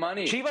 Because they have the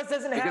money. Chivas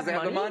doesn't have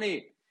the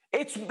money.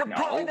 It's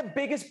probably the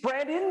biggest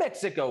brand in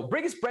Mexico,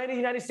 biggest brand in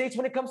the United States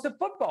when it comes to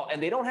football,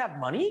 and they don't have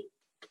money?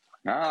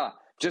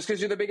 Just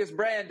because you're the biggest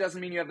brand doesn't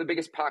mean you have the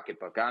biggest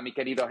pocketbook, mi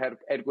querido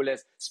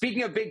Hercules.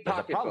 Speaking of big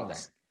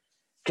pocketbooks,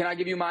 can I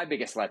give you my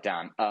biggest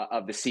letdown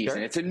of the season?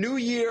 Sure. It's a new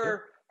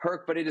year,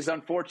 Herc, but it is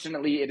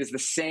the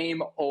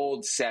same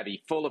old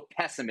Sebi, full of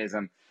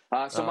pessimism.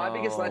 So my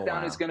biggest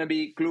letdown is going to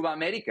be Club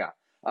America.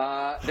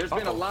 There's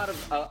been a lot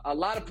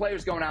of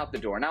players going out the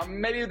door. Now,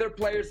 maybe they're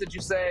players that you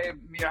say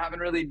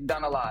haven't really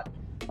done a lot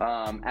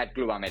at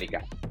Club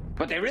America.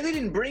 But they really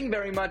didn't bring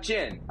very much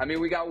in. I mean,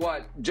 we got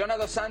Jonah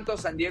Dos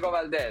Santos and Diego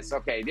Valdez.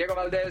 Okay, Diego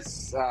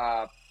Valdez,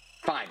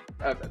 fine.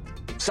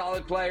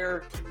 Solid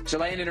player,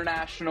 Chilean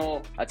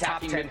international,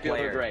 attacking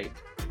midfielder, great.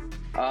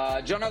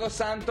 Jonah Dos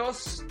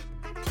Santos,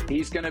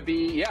 he's going to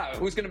be,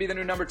 who's going to be the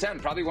new number 10?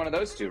 Probably one of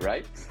those two,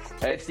 right?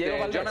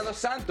 Jonah Dos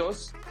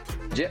Santos.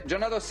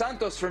 Jonah Dos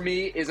Santos, for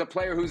me, is a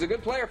player who's a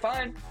good player,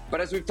 fine.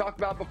 But as we've talked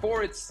about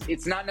before,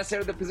 it's not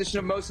necessarily the position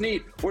of most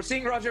need. We're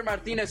seeing Roger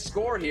Martinez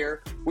score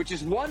here, which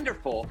is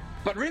wonderful.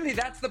 But really,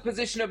 that's the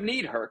position of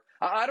need, Herc.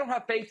 I don't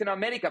have faith in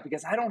America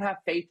because I don't have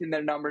faith in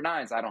their number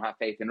 9s. I don't have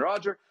faith in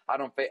Roger. I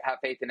don't have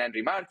faith in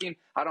Henry Martin.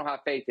 I don't have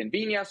faith in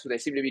Viñas, who they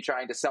seem to be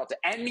trying to sell to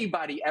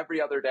anybody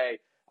every other day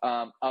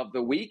of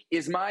the week.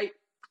 Is my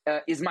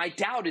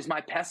doubt, is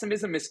my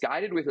pessimism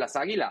misguided with Las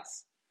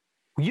Águilas?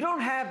 You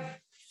don't have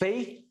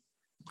faith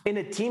in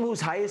a team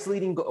whose highest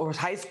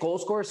goal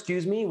scorer,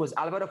 was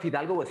Alvaro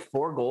Fidalgo with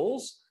 4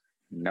 goals?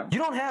 No. You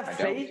don't have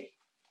faith?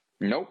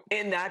 Nope.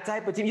 In that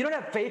type of team? You don't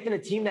have faith in a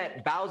team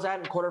that bows out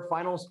in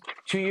quarterfinals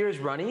 2 years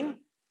running?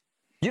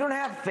 You don't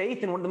have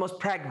faith in one of the most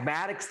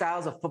pragmatic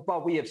styles of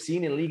football we have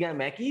seen in Liga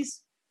MX?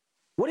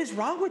 What is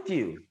wrong with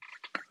you?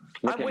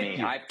 Look at me.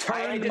 I've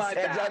turned my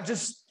back.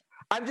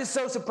 I'm just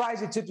so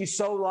surprised it took you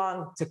so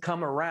long to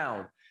come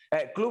around.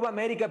 At Club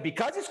America,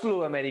 because it's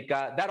Club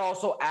America, that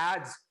also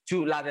adds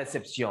to la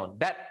decepción.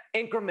 That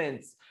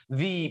increments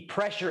the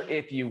pressure,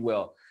 if you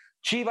will.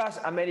 Chivas,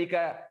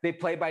 America, they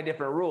play by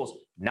different rules.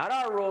 Not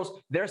our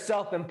rules. They're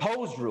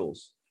self-imposed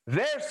rules.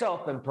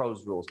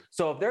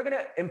 So if they're going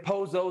to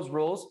impose those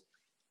rules,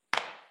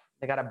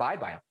 they got to abide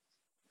by them.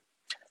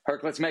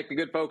 Herc, let's make the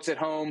good folks at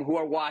home who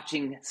are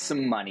watching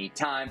some money.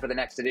 Time for the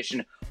next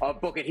edition of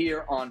Book It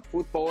here on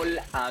Futbol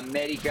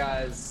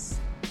Americas.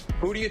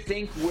 Who do you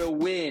think will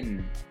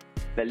win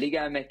the Liga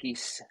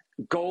MX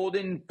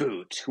Golden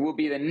Boot? Who will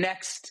be the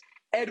next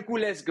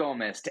Hercules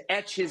Gomez to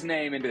etch his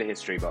name into the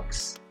history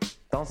books?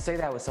 Don't say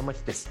that with so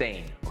much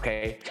disdain,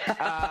 okay?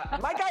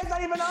 My guy's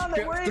not even on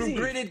there. Where is he?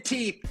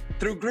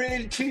 Through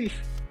gritted teeth.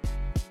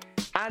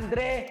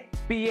 André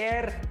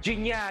Pierre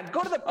Gignac.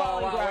 Go to the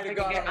following graphic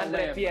and get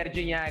André Pierre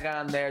Gignac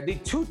on there. The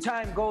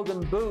 2-time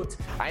Golden Boot.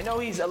 I know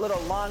he's a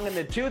little long in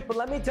the tooth, but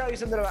let me tell you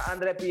something about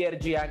André Pierre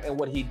Gignac and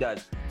what he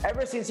does.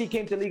 Ever since he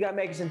came to Liga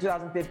MX in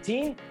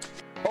 2015,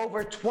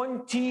 over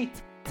 20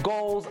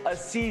 goals a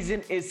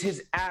season is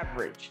his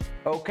average,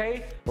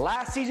 okay?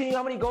 Last season, you know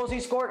how many goals he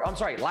scored? I'm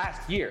sorry,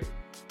 last year.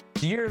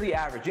 Yearly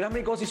average. You know how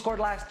many goals he scored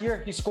last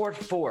year? He scored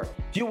 4.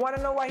 Do you want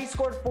to know why he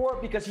scored 4?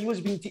 Because he was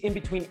in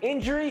between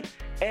injury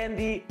and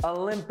the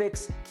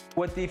Olympics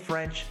with the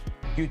French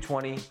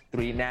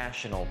U23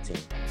 national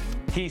team.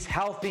 He's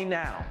healthy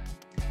now.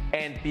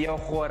 And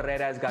Piojo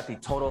Herrera has got the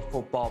total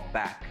football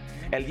back.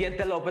 El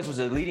Diente Lopez was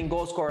the leading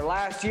goal scorer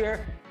last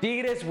year.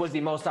 Tigres was the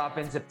most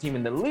offensive team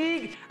in the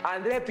league.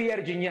 André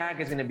Pierre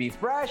Gignac is going to be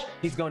fresh.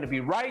 He's going to be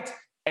right.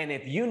 And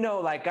if you know,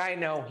 like I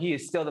know, he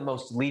is still the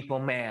most lethal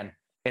man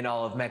in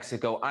all of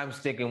Mexico. I'm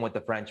sticking with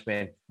the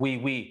Frenchman.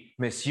 Oui,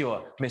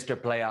 monsieur, Mr.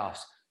 Playoffs,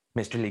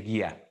 Mr.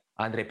 Liguilla,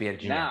 André Pierre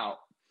Gignac. Now,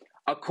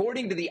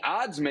 according to the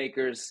odds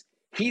makers,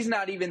 he's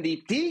not even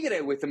the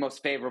Tigre with the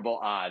most favorable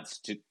odds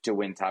to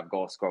win top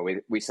goal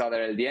scorer. We saw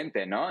that El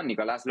Diente, no?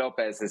 Nicolás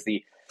Lopez is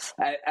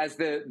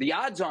the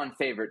odds-on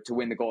favorite to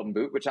win the Golden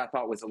Boot, which I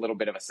thought was a little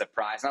bit of a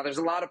surprise. Now, there's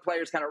a lot of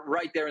players kind of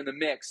right there in the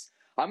mix.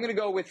 I'm going to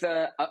go with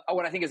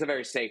what I think is a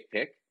very safe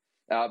pick,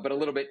 but a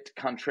little bit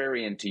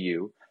contrarian to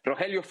you.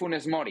 Rogelio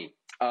Funes Mori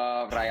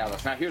of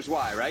Rayados. Now, here's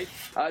why, right?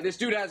 This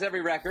dude has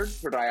every record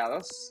for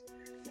Rayados.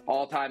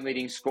 All-time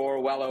leading scorer,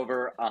 well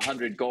over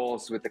 100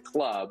 goals with the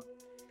club.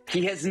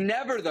 He has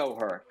never, though,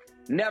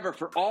 never,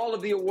 for all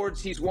of the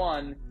awards he's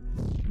won,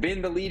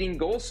 been the leading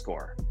goal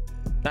scorer.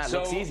 That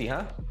looks easy,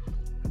 huh?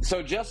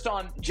 So just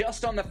on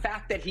the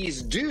fact that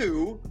he's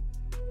due,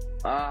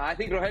 I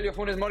think Rogelio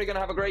Funes Mori going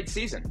to have a great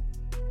season.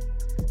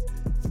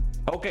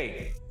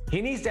 Okay. He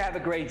needs to have a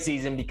great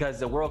season because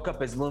the World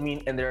Cup is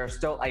looming and there are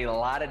still a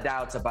lot of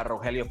doubts about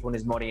Rogelio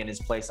Funes Mori and his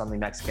place on the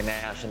Mexican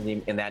national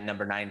team in that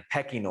number 9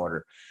 pecking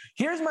order.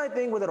 Here's my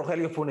thing with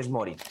Rogelio Funes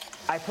Mori.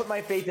 I put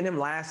my faith in him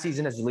last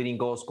season as the leading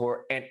goal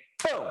scorer and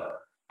boom,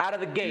 out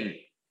of the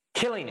gate,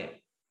 killing it.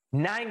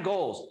 9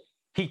 goals.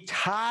 He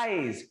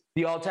ties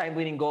the all-time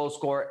leading goal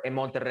scorer in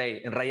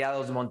Monterrey, in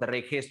Rayados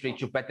Monterrey history,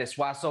 Chupete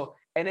Suazo,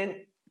 and then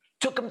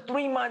took him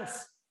 3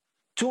 months,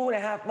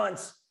 2.5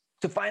 months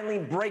to finally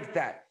break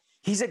that.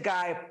 He's a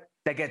guy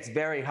that gets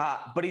very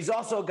hot, but he's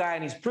also a guy,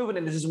 and he's proven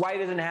it. This is why he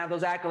doesn't have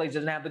those accolades,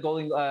 doesn't have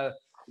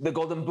the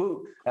Golden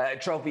Boot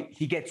trophy.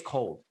 He gets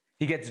cold.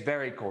 He gets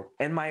very cold.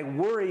 And my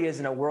worry is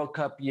in a World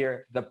Cup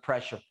year, the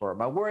pressure for him.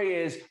 My worry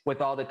is with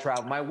all the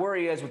travel. My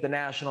worry is with the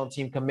national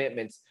team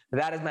commitments.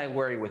 That is my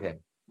worry with him.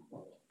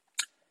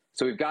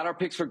 So we've got our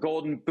picks for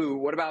Golden Boot.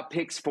 What about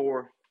picks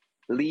for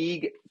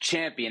League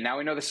Champion? Now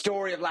we know the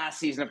story of last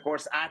season, of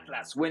course,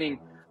 Atlas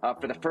winning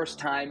for the first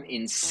time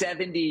in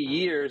 70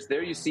 years.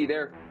 There you see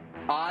their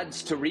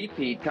odds to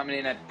repeat coming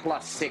in at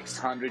plus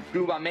 600.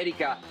 Club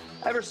America,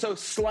 ever so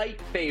slight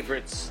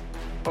favorites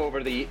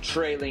over the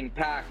trailing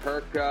pack.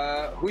 Herc,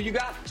 who you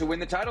got to win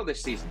the title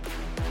this season?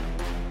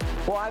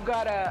 Well, I've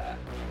got a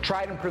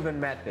tried and proven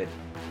method.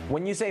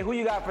 When you say who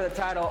you got for the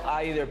title,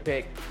 I either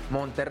pick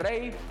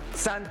Monterrey,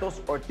 Santos,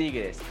 or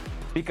Tigres.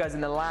 Because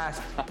in the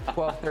last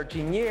 12,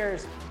 13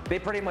 years, they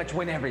pretty much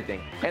win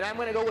everything. And I'm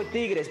going to go with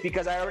Tigres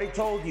because I already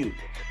told you,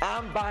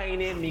 I'm buying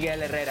in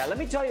Miguel Herrera. Let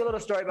me tell you a little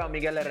story about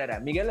Miguel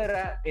Herrera. Miguel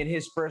Herrera, in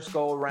his first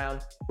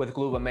go-around with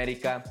Club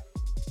America,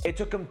 it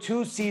took him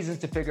 2 seasons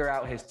to figure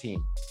out his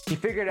team. He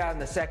figured it out in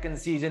the second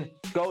season,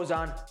 goes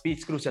on,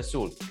 beats Cruz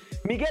Azul.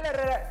 Miguel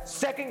Herrera,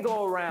 second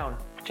go-around,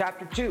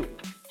 chapter 2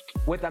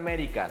 with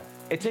America.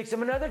 It takes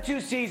him another 2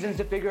 seasons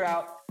to figure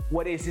out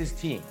what is his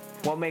team,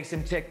 what makes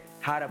him tick,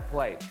 how to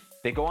play.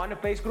 They go on to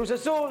face Cruz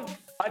Azul,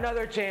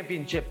 another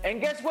championship. And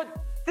guess what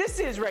this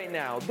is right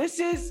now? This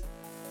is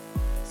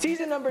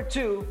season number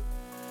 2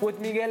 with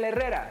Miguel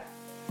Herrera.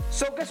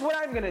 So guess what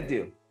I'm going to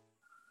do?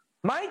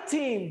 My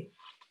team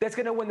that's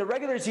going to win the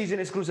regular season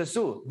is Cruz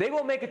Azul. They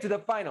will make it to the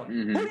final.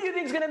 Who do you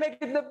think is going to make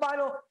it to the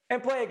final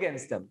and play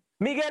against them?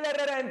 Miguel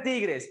Herrera and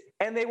Tigres,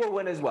 and they will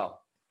win as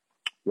well.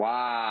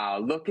 Wow,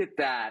 look at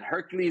that.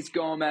 Hercules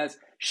Gomez,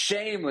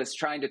 shameless,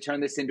 trying to turn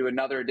this into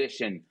another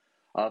edition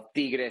of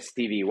Tigres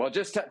TV. Well,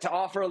 just to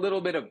offer a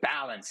little bit of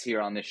balance here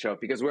on this show,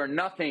 because we're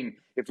nothing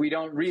if we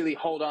don't really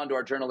hold on to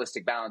our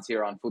journalistic balance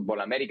here on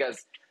Futbol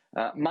Americas.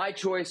 My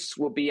choice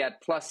will be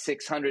at plus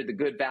 600, the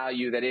good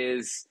value that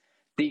is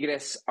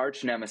Tigres'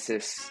 arch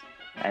nemesis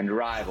and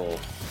rival,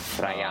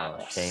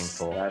 Rayados.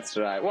 Shameful. That's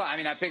right. Well, I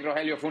mean, I picked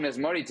Rogelio Funes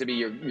Mori to be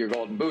your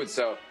Golden Boot,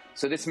 so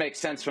this makes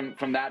sense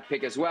from that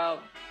pick as well.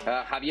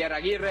 Javier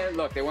Aguirre,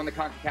 look, they won the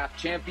CONCACAF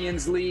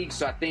Champions League,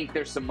 so I think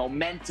there's some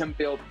momentum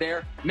built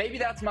there. Maybe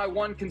that's my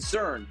one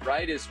concern,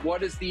 right, is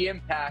what is the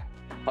impact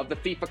of the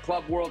FIFA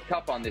Club World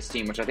Cup on this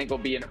team, which I think will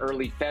be in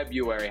early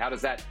February. How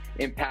does that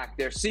impact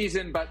their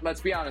season? But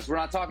let's be honest, we're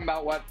not talking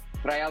about what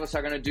Rayados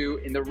are going to do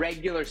in the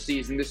regular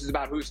season. This is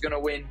about who's going to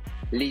win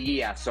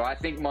Liguilla. So I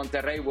think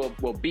Monterrey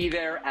will be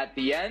there at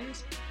the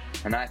end.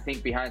 And I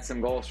think behind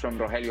some goals from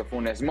Rogelio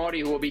Funes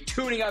Mori, who will be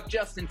tuning up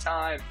just in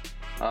time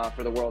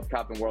for the World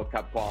Cup and World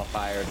Cup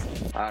qualifiers.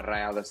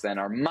 Rayados then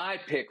are my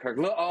pick.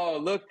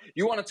 Look,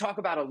 you want to talk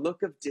about a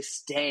look of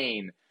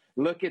disdain.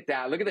 Look at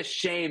that. Look at the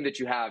shame that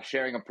you have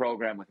sharing a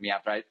program with me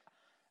after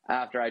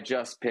I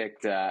just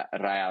picked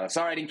Rayados.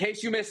 All right, in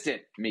case you missed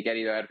it, mi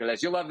querido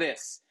Hercules, you'll love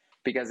this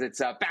because it's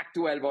back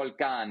to El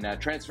Volcán.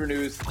 Transfer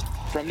news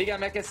from Liga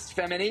MX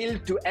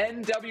Femenil to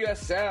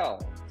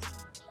NWSL.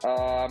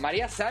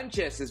 Maria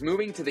Sanchez is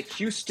moving to the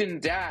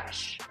Houston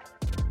Dash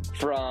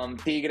from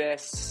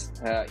Tigres.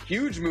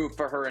 Huge move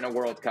for her in a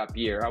World Cup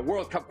year, a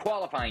World Cup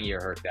qualifying year,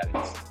 Herc, that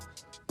is.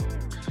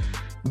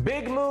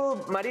 Big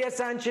move, Maria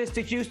Sanchez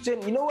to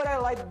Houston. You know what I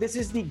like? This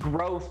is the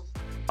growth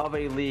of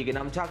a league, and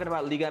I'm talking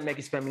about Liga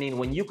MX Femenil.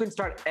 When you can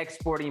start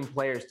exporting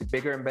players to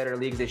bigger and better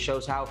leagues, it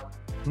shows how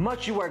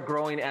much you are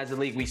growing as a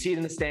league. We see it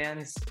in the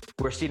stands,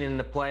 we're seeing it in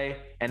the play,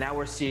 and now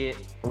we're seeing it,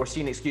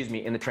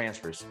 in the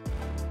transfers.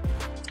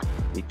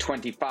 The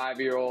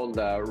 25-year-old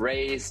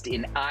raised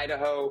in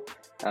Idaho,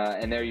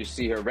 and there you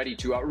see her ready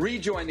to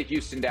rejoin the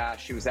Houston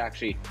Dash. She was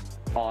actually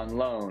on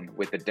loan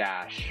with the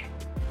Dash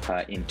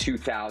in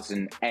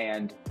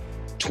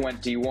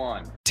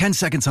 2021. 10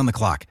 seconds on the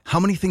clock. How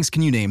many things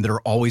can you name that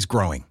are always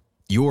growing?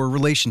 Your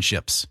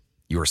relationships,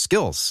 your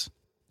skills,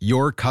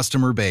 your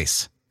customer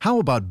base. How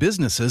about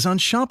businesses on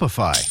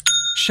Shopify?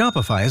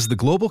 Shopify is the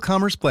global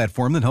commerce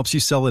platform that helps you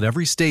sell at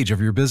every stage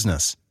of your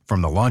business.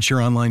 From the launch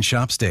your online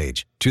shop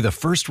stage, to the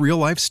first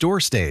real-life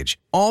store stage,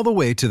 all the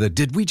way to the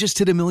did we just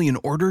hit a million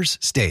orders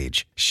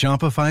stage,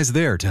 Shopify's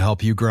there to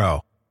help you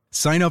grow.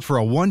 Sign up for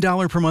a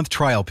 $1 per month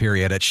trial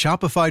period at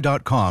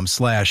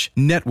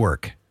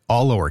shopify.com/network,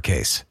 all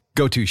lowercase.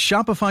 Go to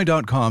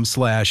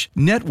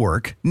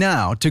shopify.com/network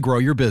now to grow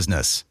your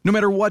business, no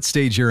matter what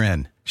stage you're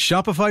in.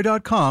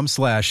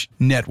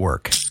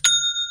 Shopify.com/network.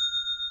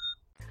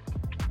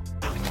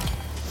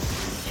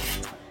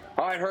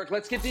 All right, Herc,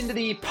 let's get into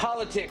the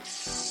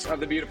politics of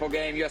the beautiful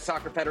game. U.S.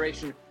 Soccer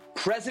Federation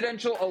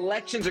presidential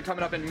elections are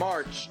coming up in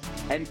March,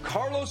 and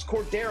Carlos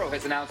Cordero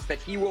has announced that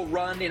he will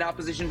run in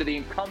opposition to the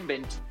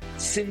incumbent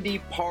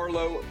Cindy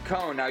Parlow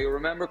Cone. Now, you'll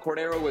remember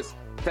Cordero was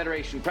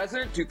Federation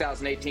president,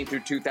 2018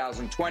 through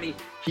 2020.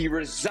 He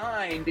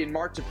resigned in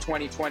March of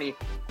 2020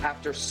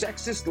 after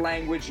sexist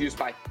language used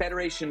by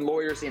Federation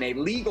lawyers in a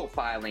legal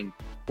filing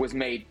was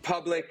made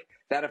public.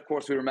 That, of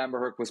course, we remember,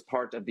 Herc, was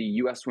part of the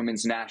U.S.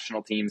 women's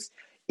national team's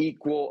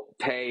equal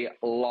pay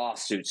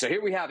lawsuit. So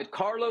here we have it.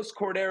 Carlos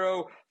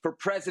Cordero for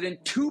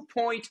president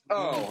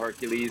 2.0,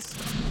 Hercules.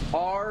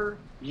 Are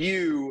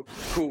you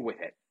cool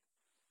with it?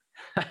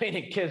 I mean,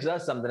 it gives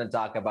us something to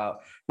talk about,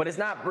 but it's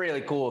not really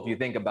cool if you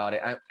think about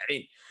it. I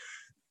mean,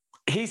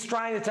 he's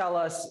trying to tell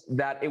us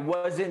that it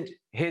wasn't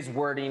his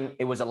wording,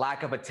 it was a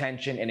lack of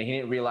attention, and he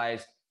didn't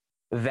realize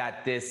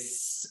that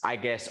this, I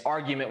guess,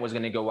 argument was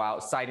going to go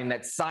out, citing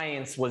that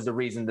science was the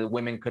reason the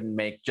women couldn't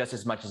make just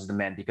as much as the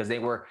men, because they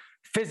were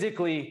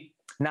physically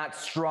not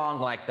strong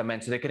like the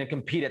men, so they couldn't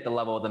compete at the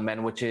level of the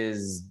men, which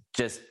is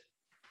just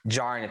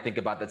jarring to think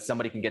about, that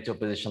somebody can get to a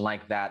position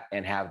like that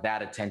and have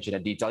that attention to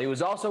detail. He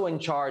was also in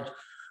charge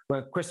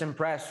when Christen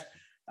Press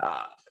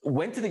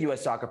went to the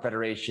U.S. Soccer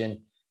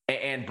Federation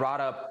and brought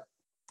up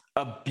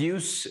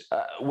abuse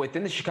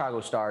within the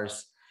Chicago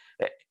Stars,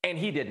 and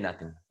he did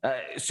nothing.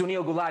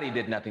 Sunil Gulati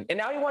did nothing. And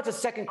now he wants a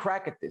second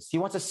crack at this. He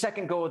wants a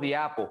second go of the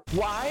apple.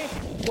 Why?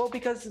 Well,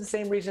 because it's the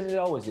same reason it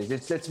always is.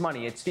 It's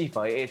money. It's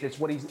FIFA. It's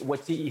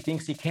what he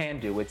thinks he can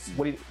do. It's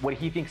what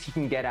he thinks he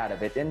can get out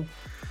of it. And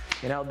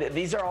you know,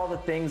 these are all the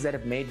things that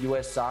have made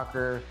U.S.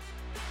 soccer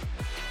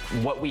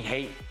what we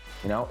hate,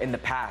 you know, in the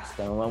past,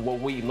 and what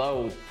we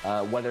loathe,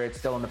 whether it's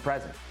still in the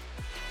present.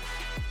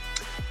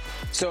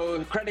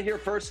 So credit here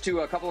first to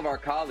a couple of our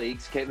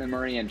colleagues, Caitlin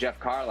Murray and Jeff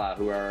Carla,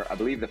 who are, I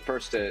believe, the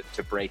first to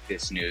break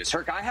this news.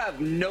 Herc, I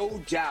have no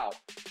doubt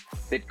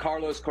that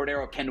Carlos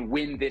Cordero can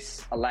win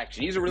this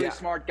election. He's a really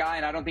smart guy,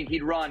 and I don't think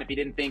he'd run if he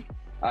didn't think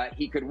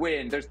he could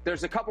win.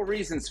 There's a couple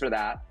reasons for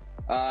that.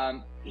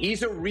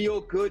 He's a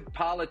real good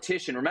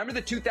politician. Remember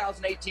the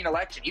 2018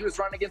 election? He was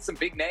running against some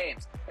big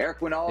names. Eric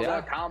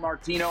Winalda, Kyle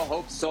Martino,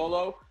 Hope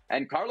Solo,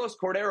 and Carlos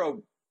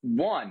Cordero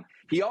won.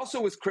 He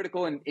also was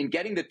critical in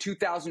getting the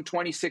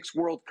 2026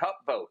 World Cup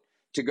vote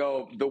to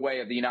go the way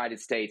of the United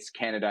States,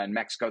 Canada, and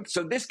Mexico.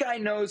 So this guy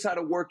knows how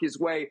to work his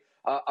way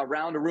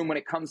around a room when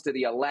it comes to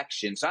the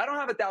election. So I don't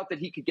have a doubt that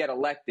he could get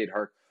elected,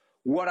 Herc.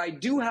 What I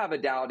do have a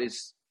doubt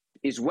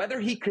is whether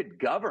he could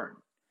govern.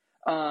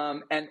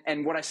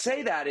 And what I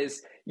say that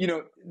is, you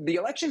know, the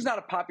election's not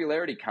a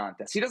popularity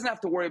contest. He doesn't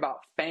have to worry about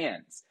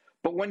fans.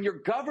 But when you're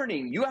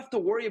governing, you have to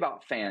worry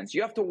about fans.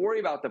 You have to worry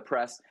about the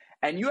press.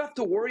 And you have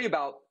to worry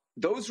about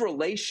those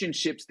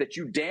relationships that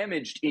you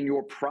damaged in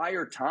your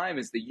prior time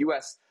as the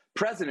U.S.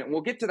 president.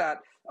 We'll get to that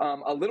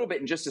a little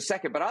bit in just a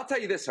second. But I'll tell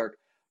you this, Herc.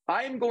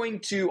 I am going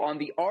to, on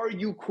the are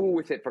you cool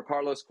with it for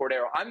Carlos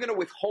Cordero, I'm going to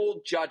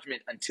withhold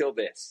judgment until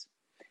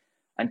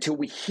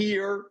we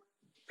hear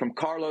from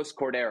Carlos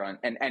Cordero,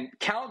 and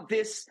count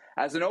this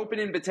as an open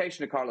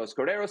invitation to Carlos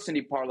Cordero,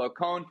 Cindy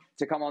Parlo-Cohn,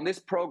 to come on this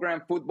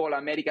program, Futbol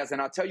Americas.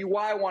 And I'll tell you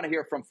why I want to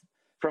hear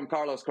from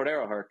Carlos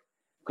Cordero, Herc,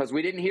 because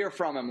we didn't hear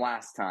from him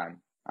last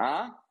time.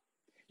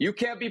 You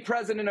can't be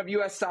president of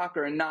U.S.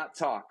 Soccer and not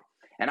talk.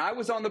 And I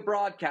was on the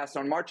broadcast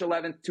on March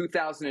 11th,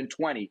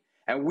 2020,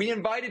 and we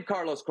invited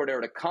Carlos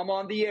Cordero to come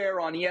on the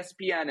air on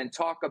ESPN and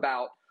talk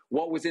about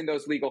what was in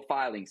those legal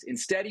filings.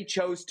 Instead, he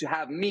chose to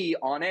have me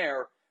on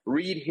air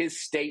read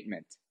his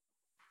statement.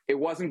 It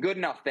wasn't good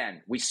enough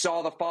then. We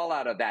saw the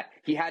fallout of that.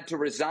 He had to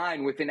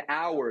resign within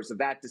hours of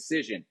that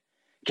decision.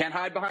 Can't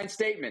hide behind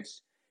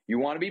statements. You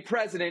want to be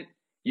president,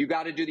 you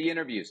got to do the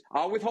interviews.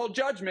 I'll withhold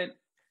judgment,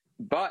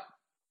 but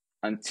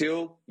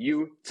until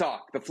you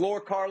talk. The floor,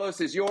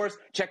 Carlos, is yours.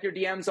 Check your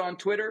DMs on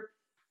Twitter.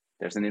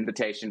 There's an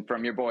invitation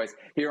from your boys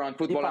here on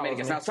Futbol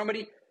Americas. Now,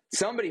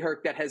 somebody,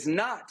 Herc, that has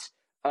not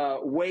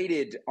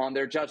waited on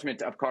their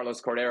judgment of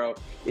Carlos Cordero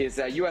is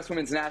U.S.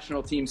 Women's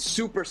National Team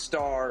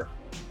superstar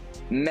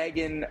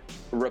Megan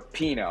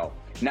Rapinoe.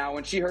 Now,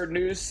 when she heard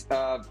news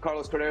of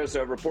Carlos Cordero's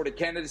reported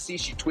candidacy,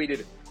 she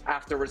tweeted,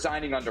 after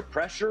resigning under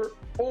pressure,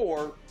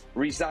 or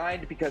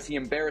resigned because he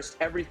embarrassed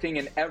everything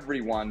and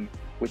everyone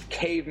with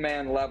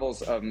caveman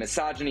levels of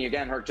misogyny.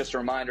 Again, Herc, just a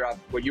reminder of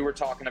what you were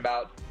talking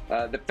about.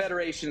 The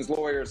Federation's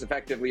lawyers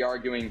effectively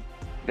arguing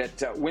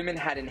that women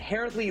had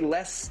inherently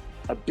less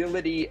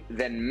ability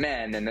than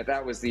men, and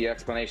that was the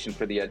explanation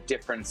for the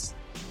difference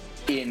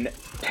in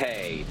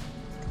pay.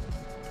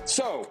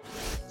 So,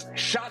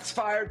 shots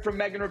fired from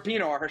Megan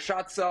Rapinoe. Are her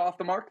shots off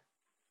the mark?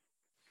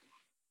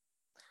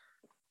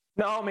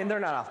 No, I mean, they're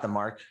not off the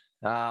mark.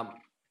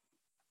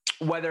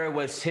 Whether it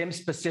was him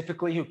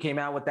specifically who came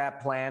out with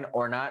that plan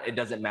or not, it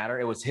doesn't matter.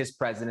 It was his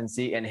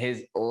presidency and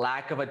his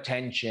lack of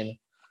attention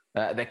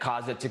that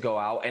caused it to go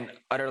out and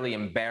utterly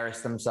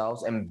embarrass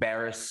themselves,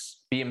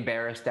 be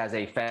embarrassed as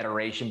a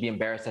federation, be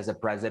embarrassed as a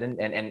president,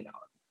 and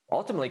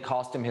ultimately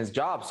cost him his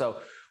job.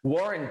 So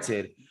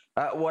warranted.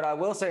 What I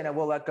will say, and I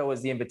will let go,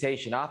 is the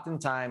invitation.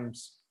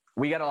 Oftentimes,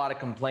 we get a lot of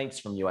complaints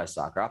from U.S.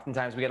 Soccer.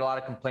 Oftentimes, we get a lot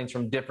of complaints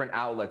from different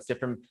outlets,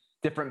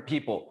 different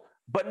people.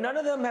 But none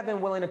of them have been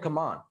willing to come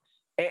on.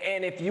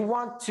 And if you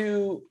want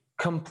to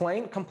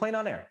complain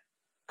on air.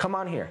 Come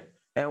on here,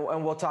 and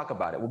we'll talk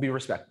about it. We'll be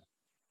respectful.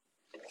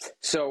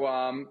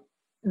 So,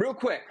 real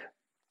quick,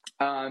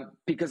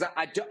 Because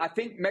I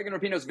think Megan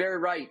Rapinoe is very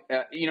right.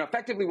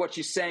 Effectively what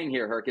she's saying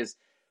here, Herc, is,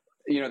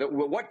 that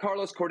what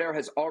Carlos Cordero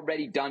has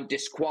already done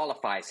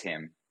disqualifies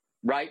him,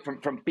 right,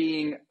 from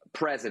being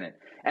president.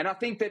 And I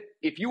think that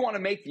if you want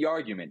to make the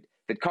argument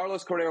that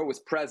Carlos Cordero was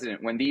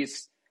president when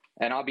these,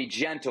 and I'll be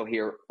gentle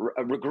here,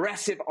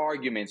 regressive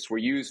arguments were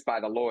used by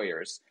the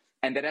lawyers,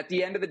 and that at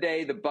the end of the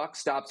day, the buck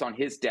stops on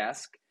his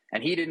desk,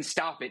 and he didn't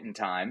stop it in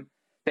time,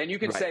 then you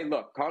can say,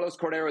 look, Carlos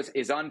Cordero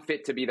is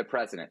unfit to be the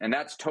president, and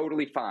that's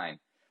totally fine.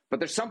 But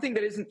there's something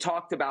that isn't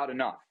talked about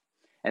enough,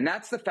 and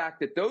that's the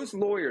fact that those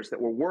lawyers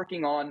that were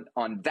working on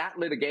that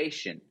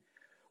litigation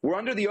were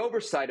under the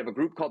oversight of a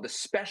group called the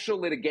Special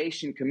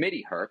Litigation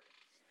Committee, Herc,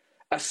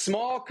 a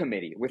small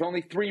committee with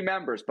only 3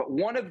 members, but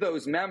one of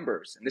those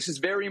members, and this is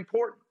very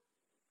important,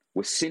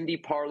 was Cindy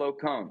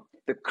Parlow-Cone,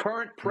 the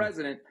current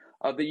president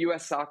of the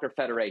U.S. Soccer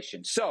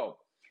Federation. So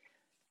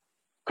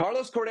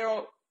Carlos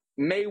Cordero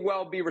may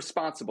well be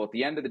responsible at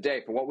the end of the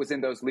day for what was in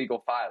those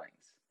legal filings.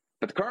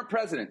 But the current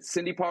president,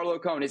 Cindy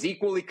Parlow-Cone, is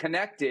equally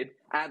connected,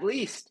 at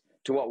least,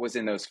 to what was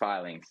in those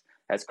filings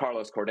as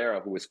Carlos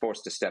Cordero, who was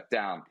forced to step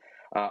down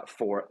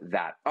for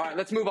that. All right,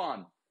 let's move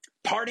on.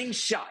 Parting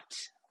shot.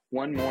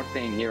 One more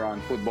thing here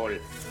on Futbol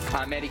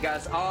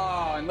Americas.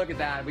 Oh, and look at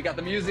that. We got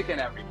the music and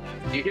everything.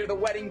 Do you hear the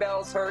wedding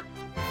bells, Herc?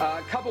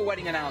 A couple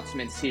wedding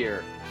announcements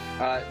here.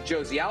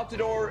 Josie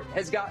Altidore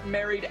has gotten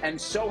married,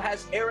 and so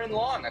has Aaron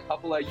Long, a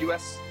couple of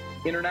U.S.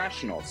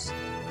 internationals.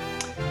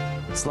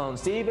 Sloane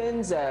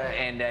Stephens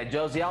and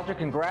Josie Altidore,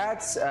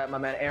 congrats. My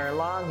man Aaron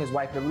Long, his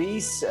wife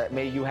Elise,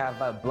 may you have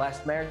a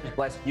blessed marriage,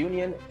 blessed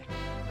union.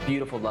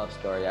 Beautiful love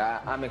story.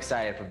 I'm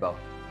excited for both.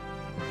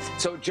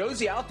 So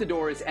Josie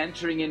Altidore is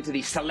entering into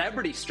the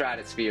celebrity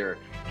stratosphere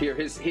here.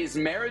 His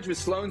marriage with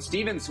Sloane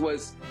Stephens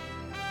was,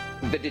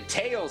 the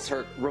details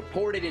are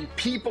reported in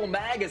People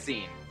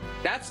magazine.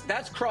 That's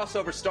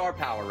crossover star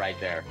power right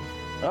there.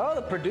 Oh,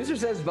 the producer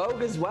says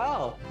Vogue as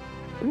well.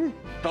 Vogue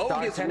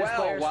star as tennis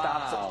well. Player,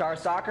 Wow. Star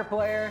soccer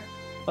player.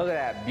 Look at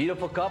that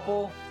beautiful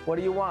couple. What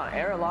do you want?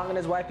 Aaron Long and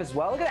his wife as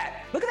well. Look at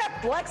that. Look at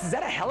that flex. Is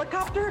that a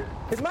helicopter?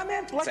 Is my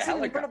man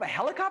flexing in front of a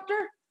helicopter?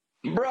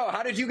 Bro,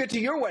 how did you get to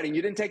your wedding?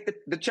 You didn't take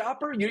the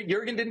chopper?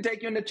 Jurgen didn't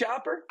take you in the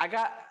chopper? I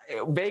got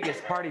Vegas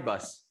party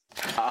bus.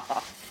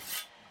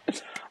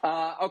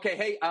 Okay,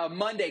 hey,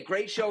 Monday,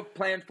 great show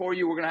planned for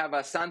you. We're going to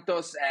have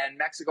Santos and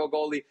Mexico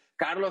goalie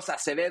Carlos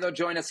Acevedo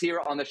join us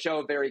here on the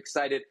show. Very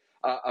excited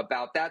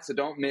about that, so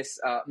don't miss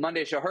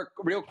Monday's show. Herc,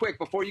 real quick,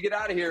 before you get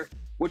out of here,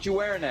 what you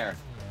wearing there?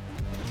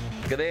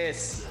 Look at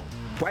this.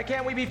 Why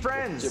can't we be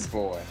friends? Look at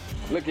your boy.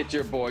 Look at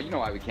your boy. You know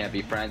why we can't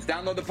be friends.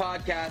 Download the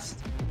podcast.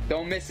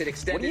 Don't miss it.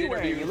 Extended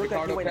interview with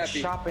Ricardo like you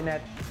Pepi. went shopping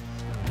at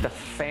the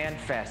Fan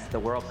Fest, the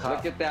World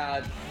Cup. Look at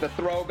that. The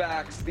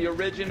throwbacks, the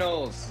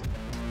originals.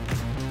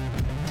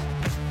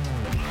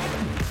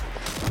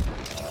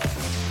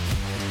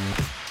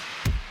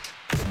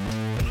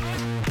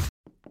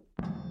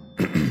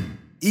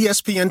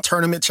 ESPN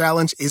Tournament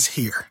Challenge is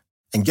here.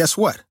 And guess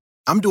what?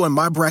 I'm doing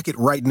my bracket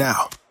right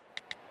now.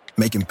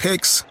 Making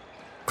picks,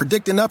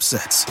 predicting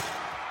upsets,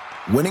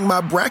 winning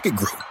my bracket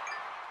group,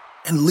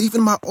 and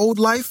leaving my old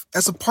life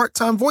as a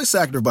part-time voice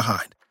actor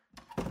behind.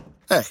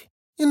 Hey,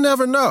 you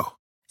never know.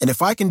 And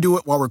if I can do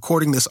it while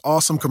recording this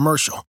awesome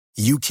commercial,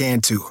 you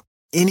can too.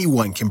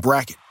 Anyone can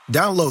bracket.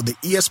 Download the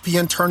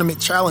ESPN Tournament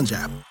Challenge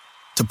app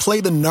to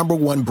play the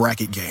 #1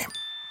 bracket game.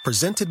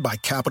 Presented by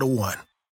Capital One.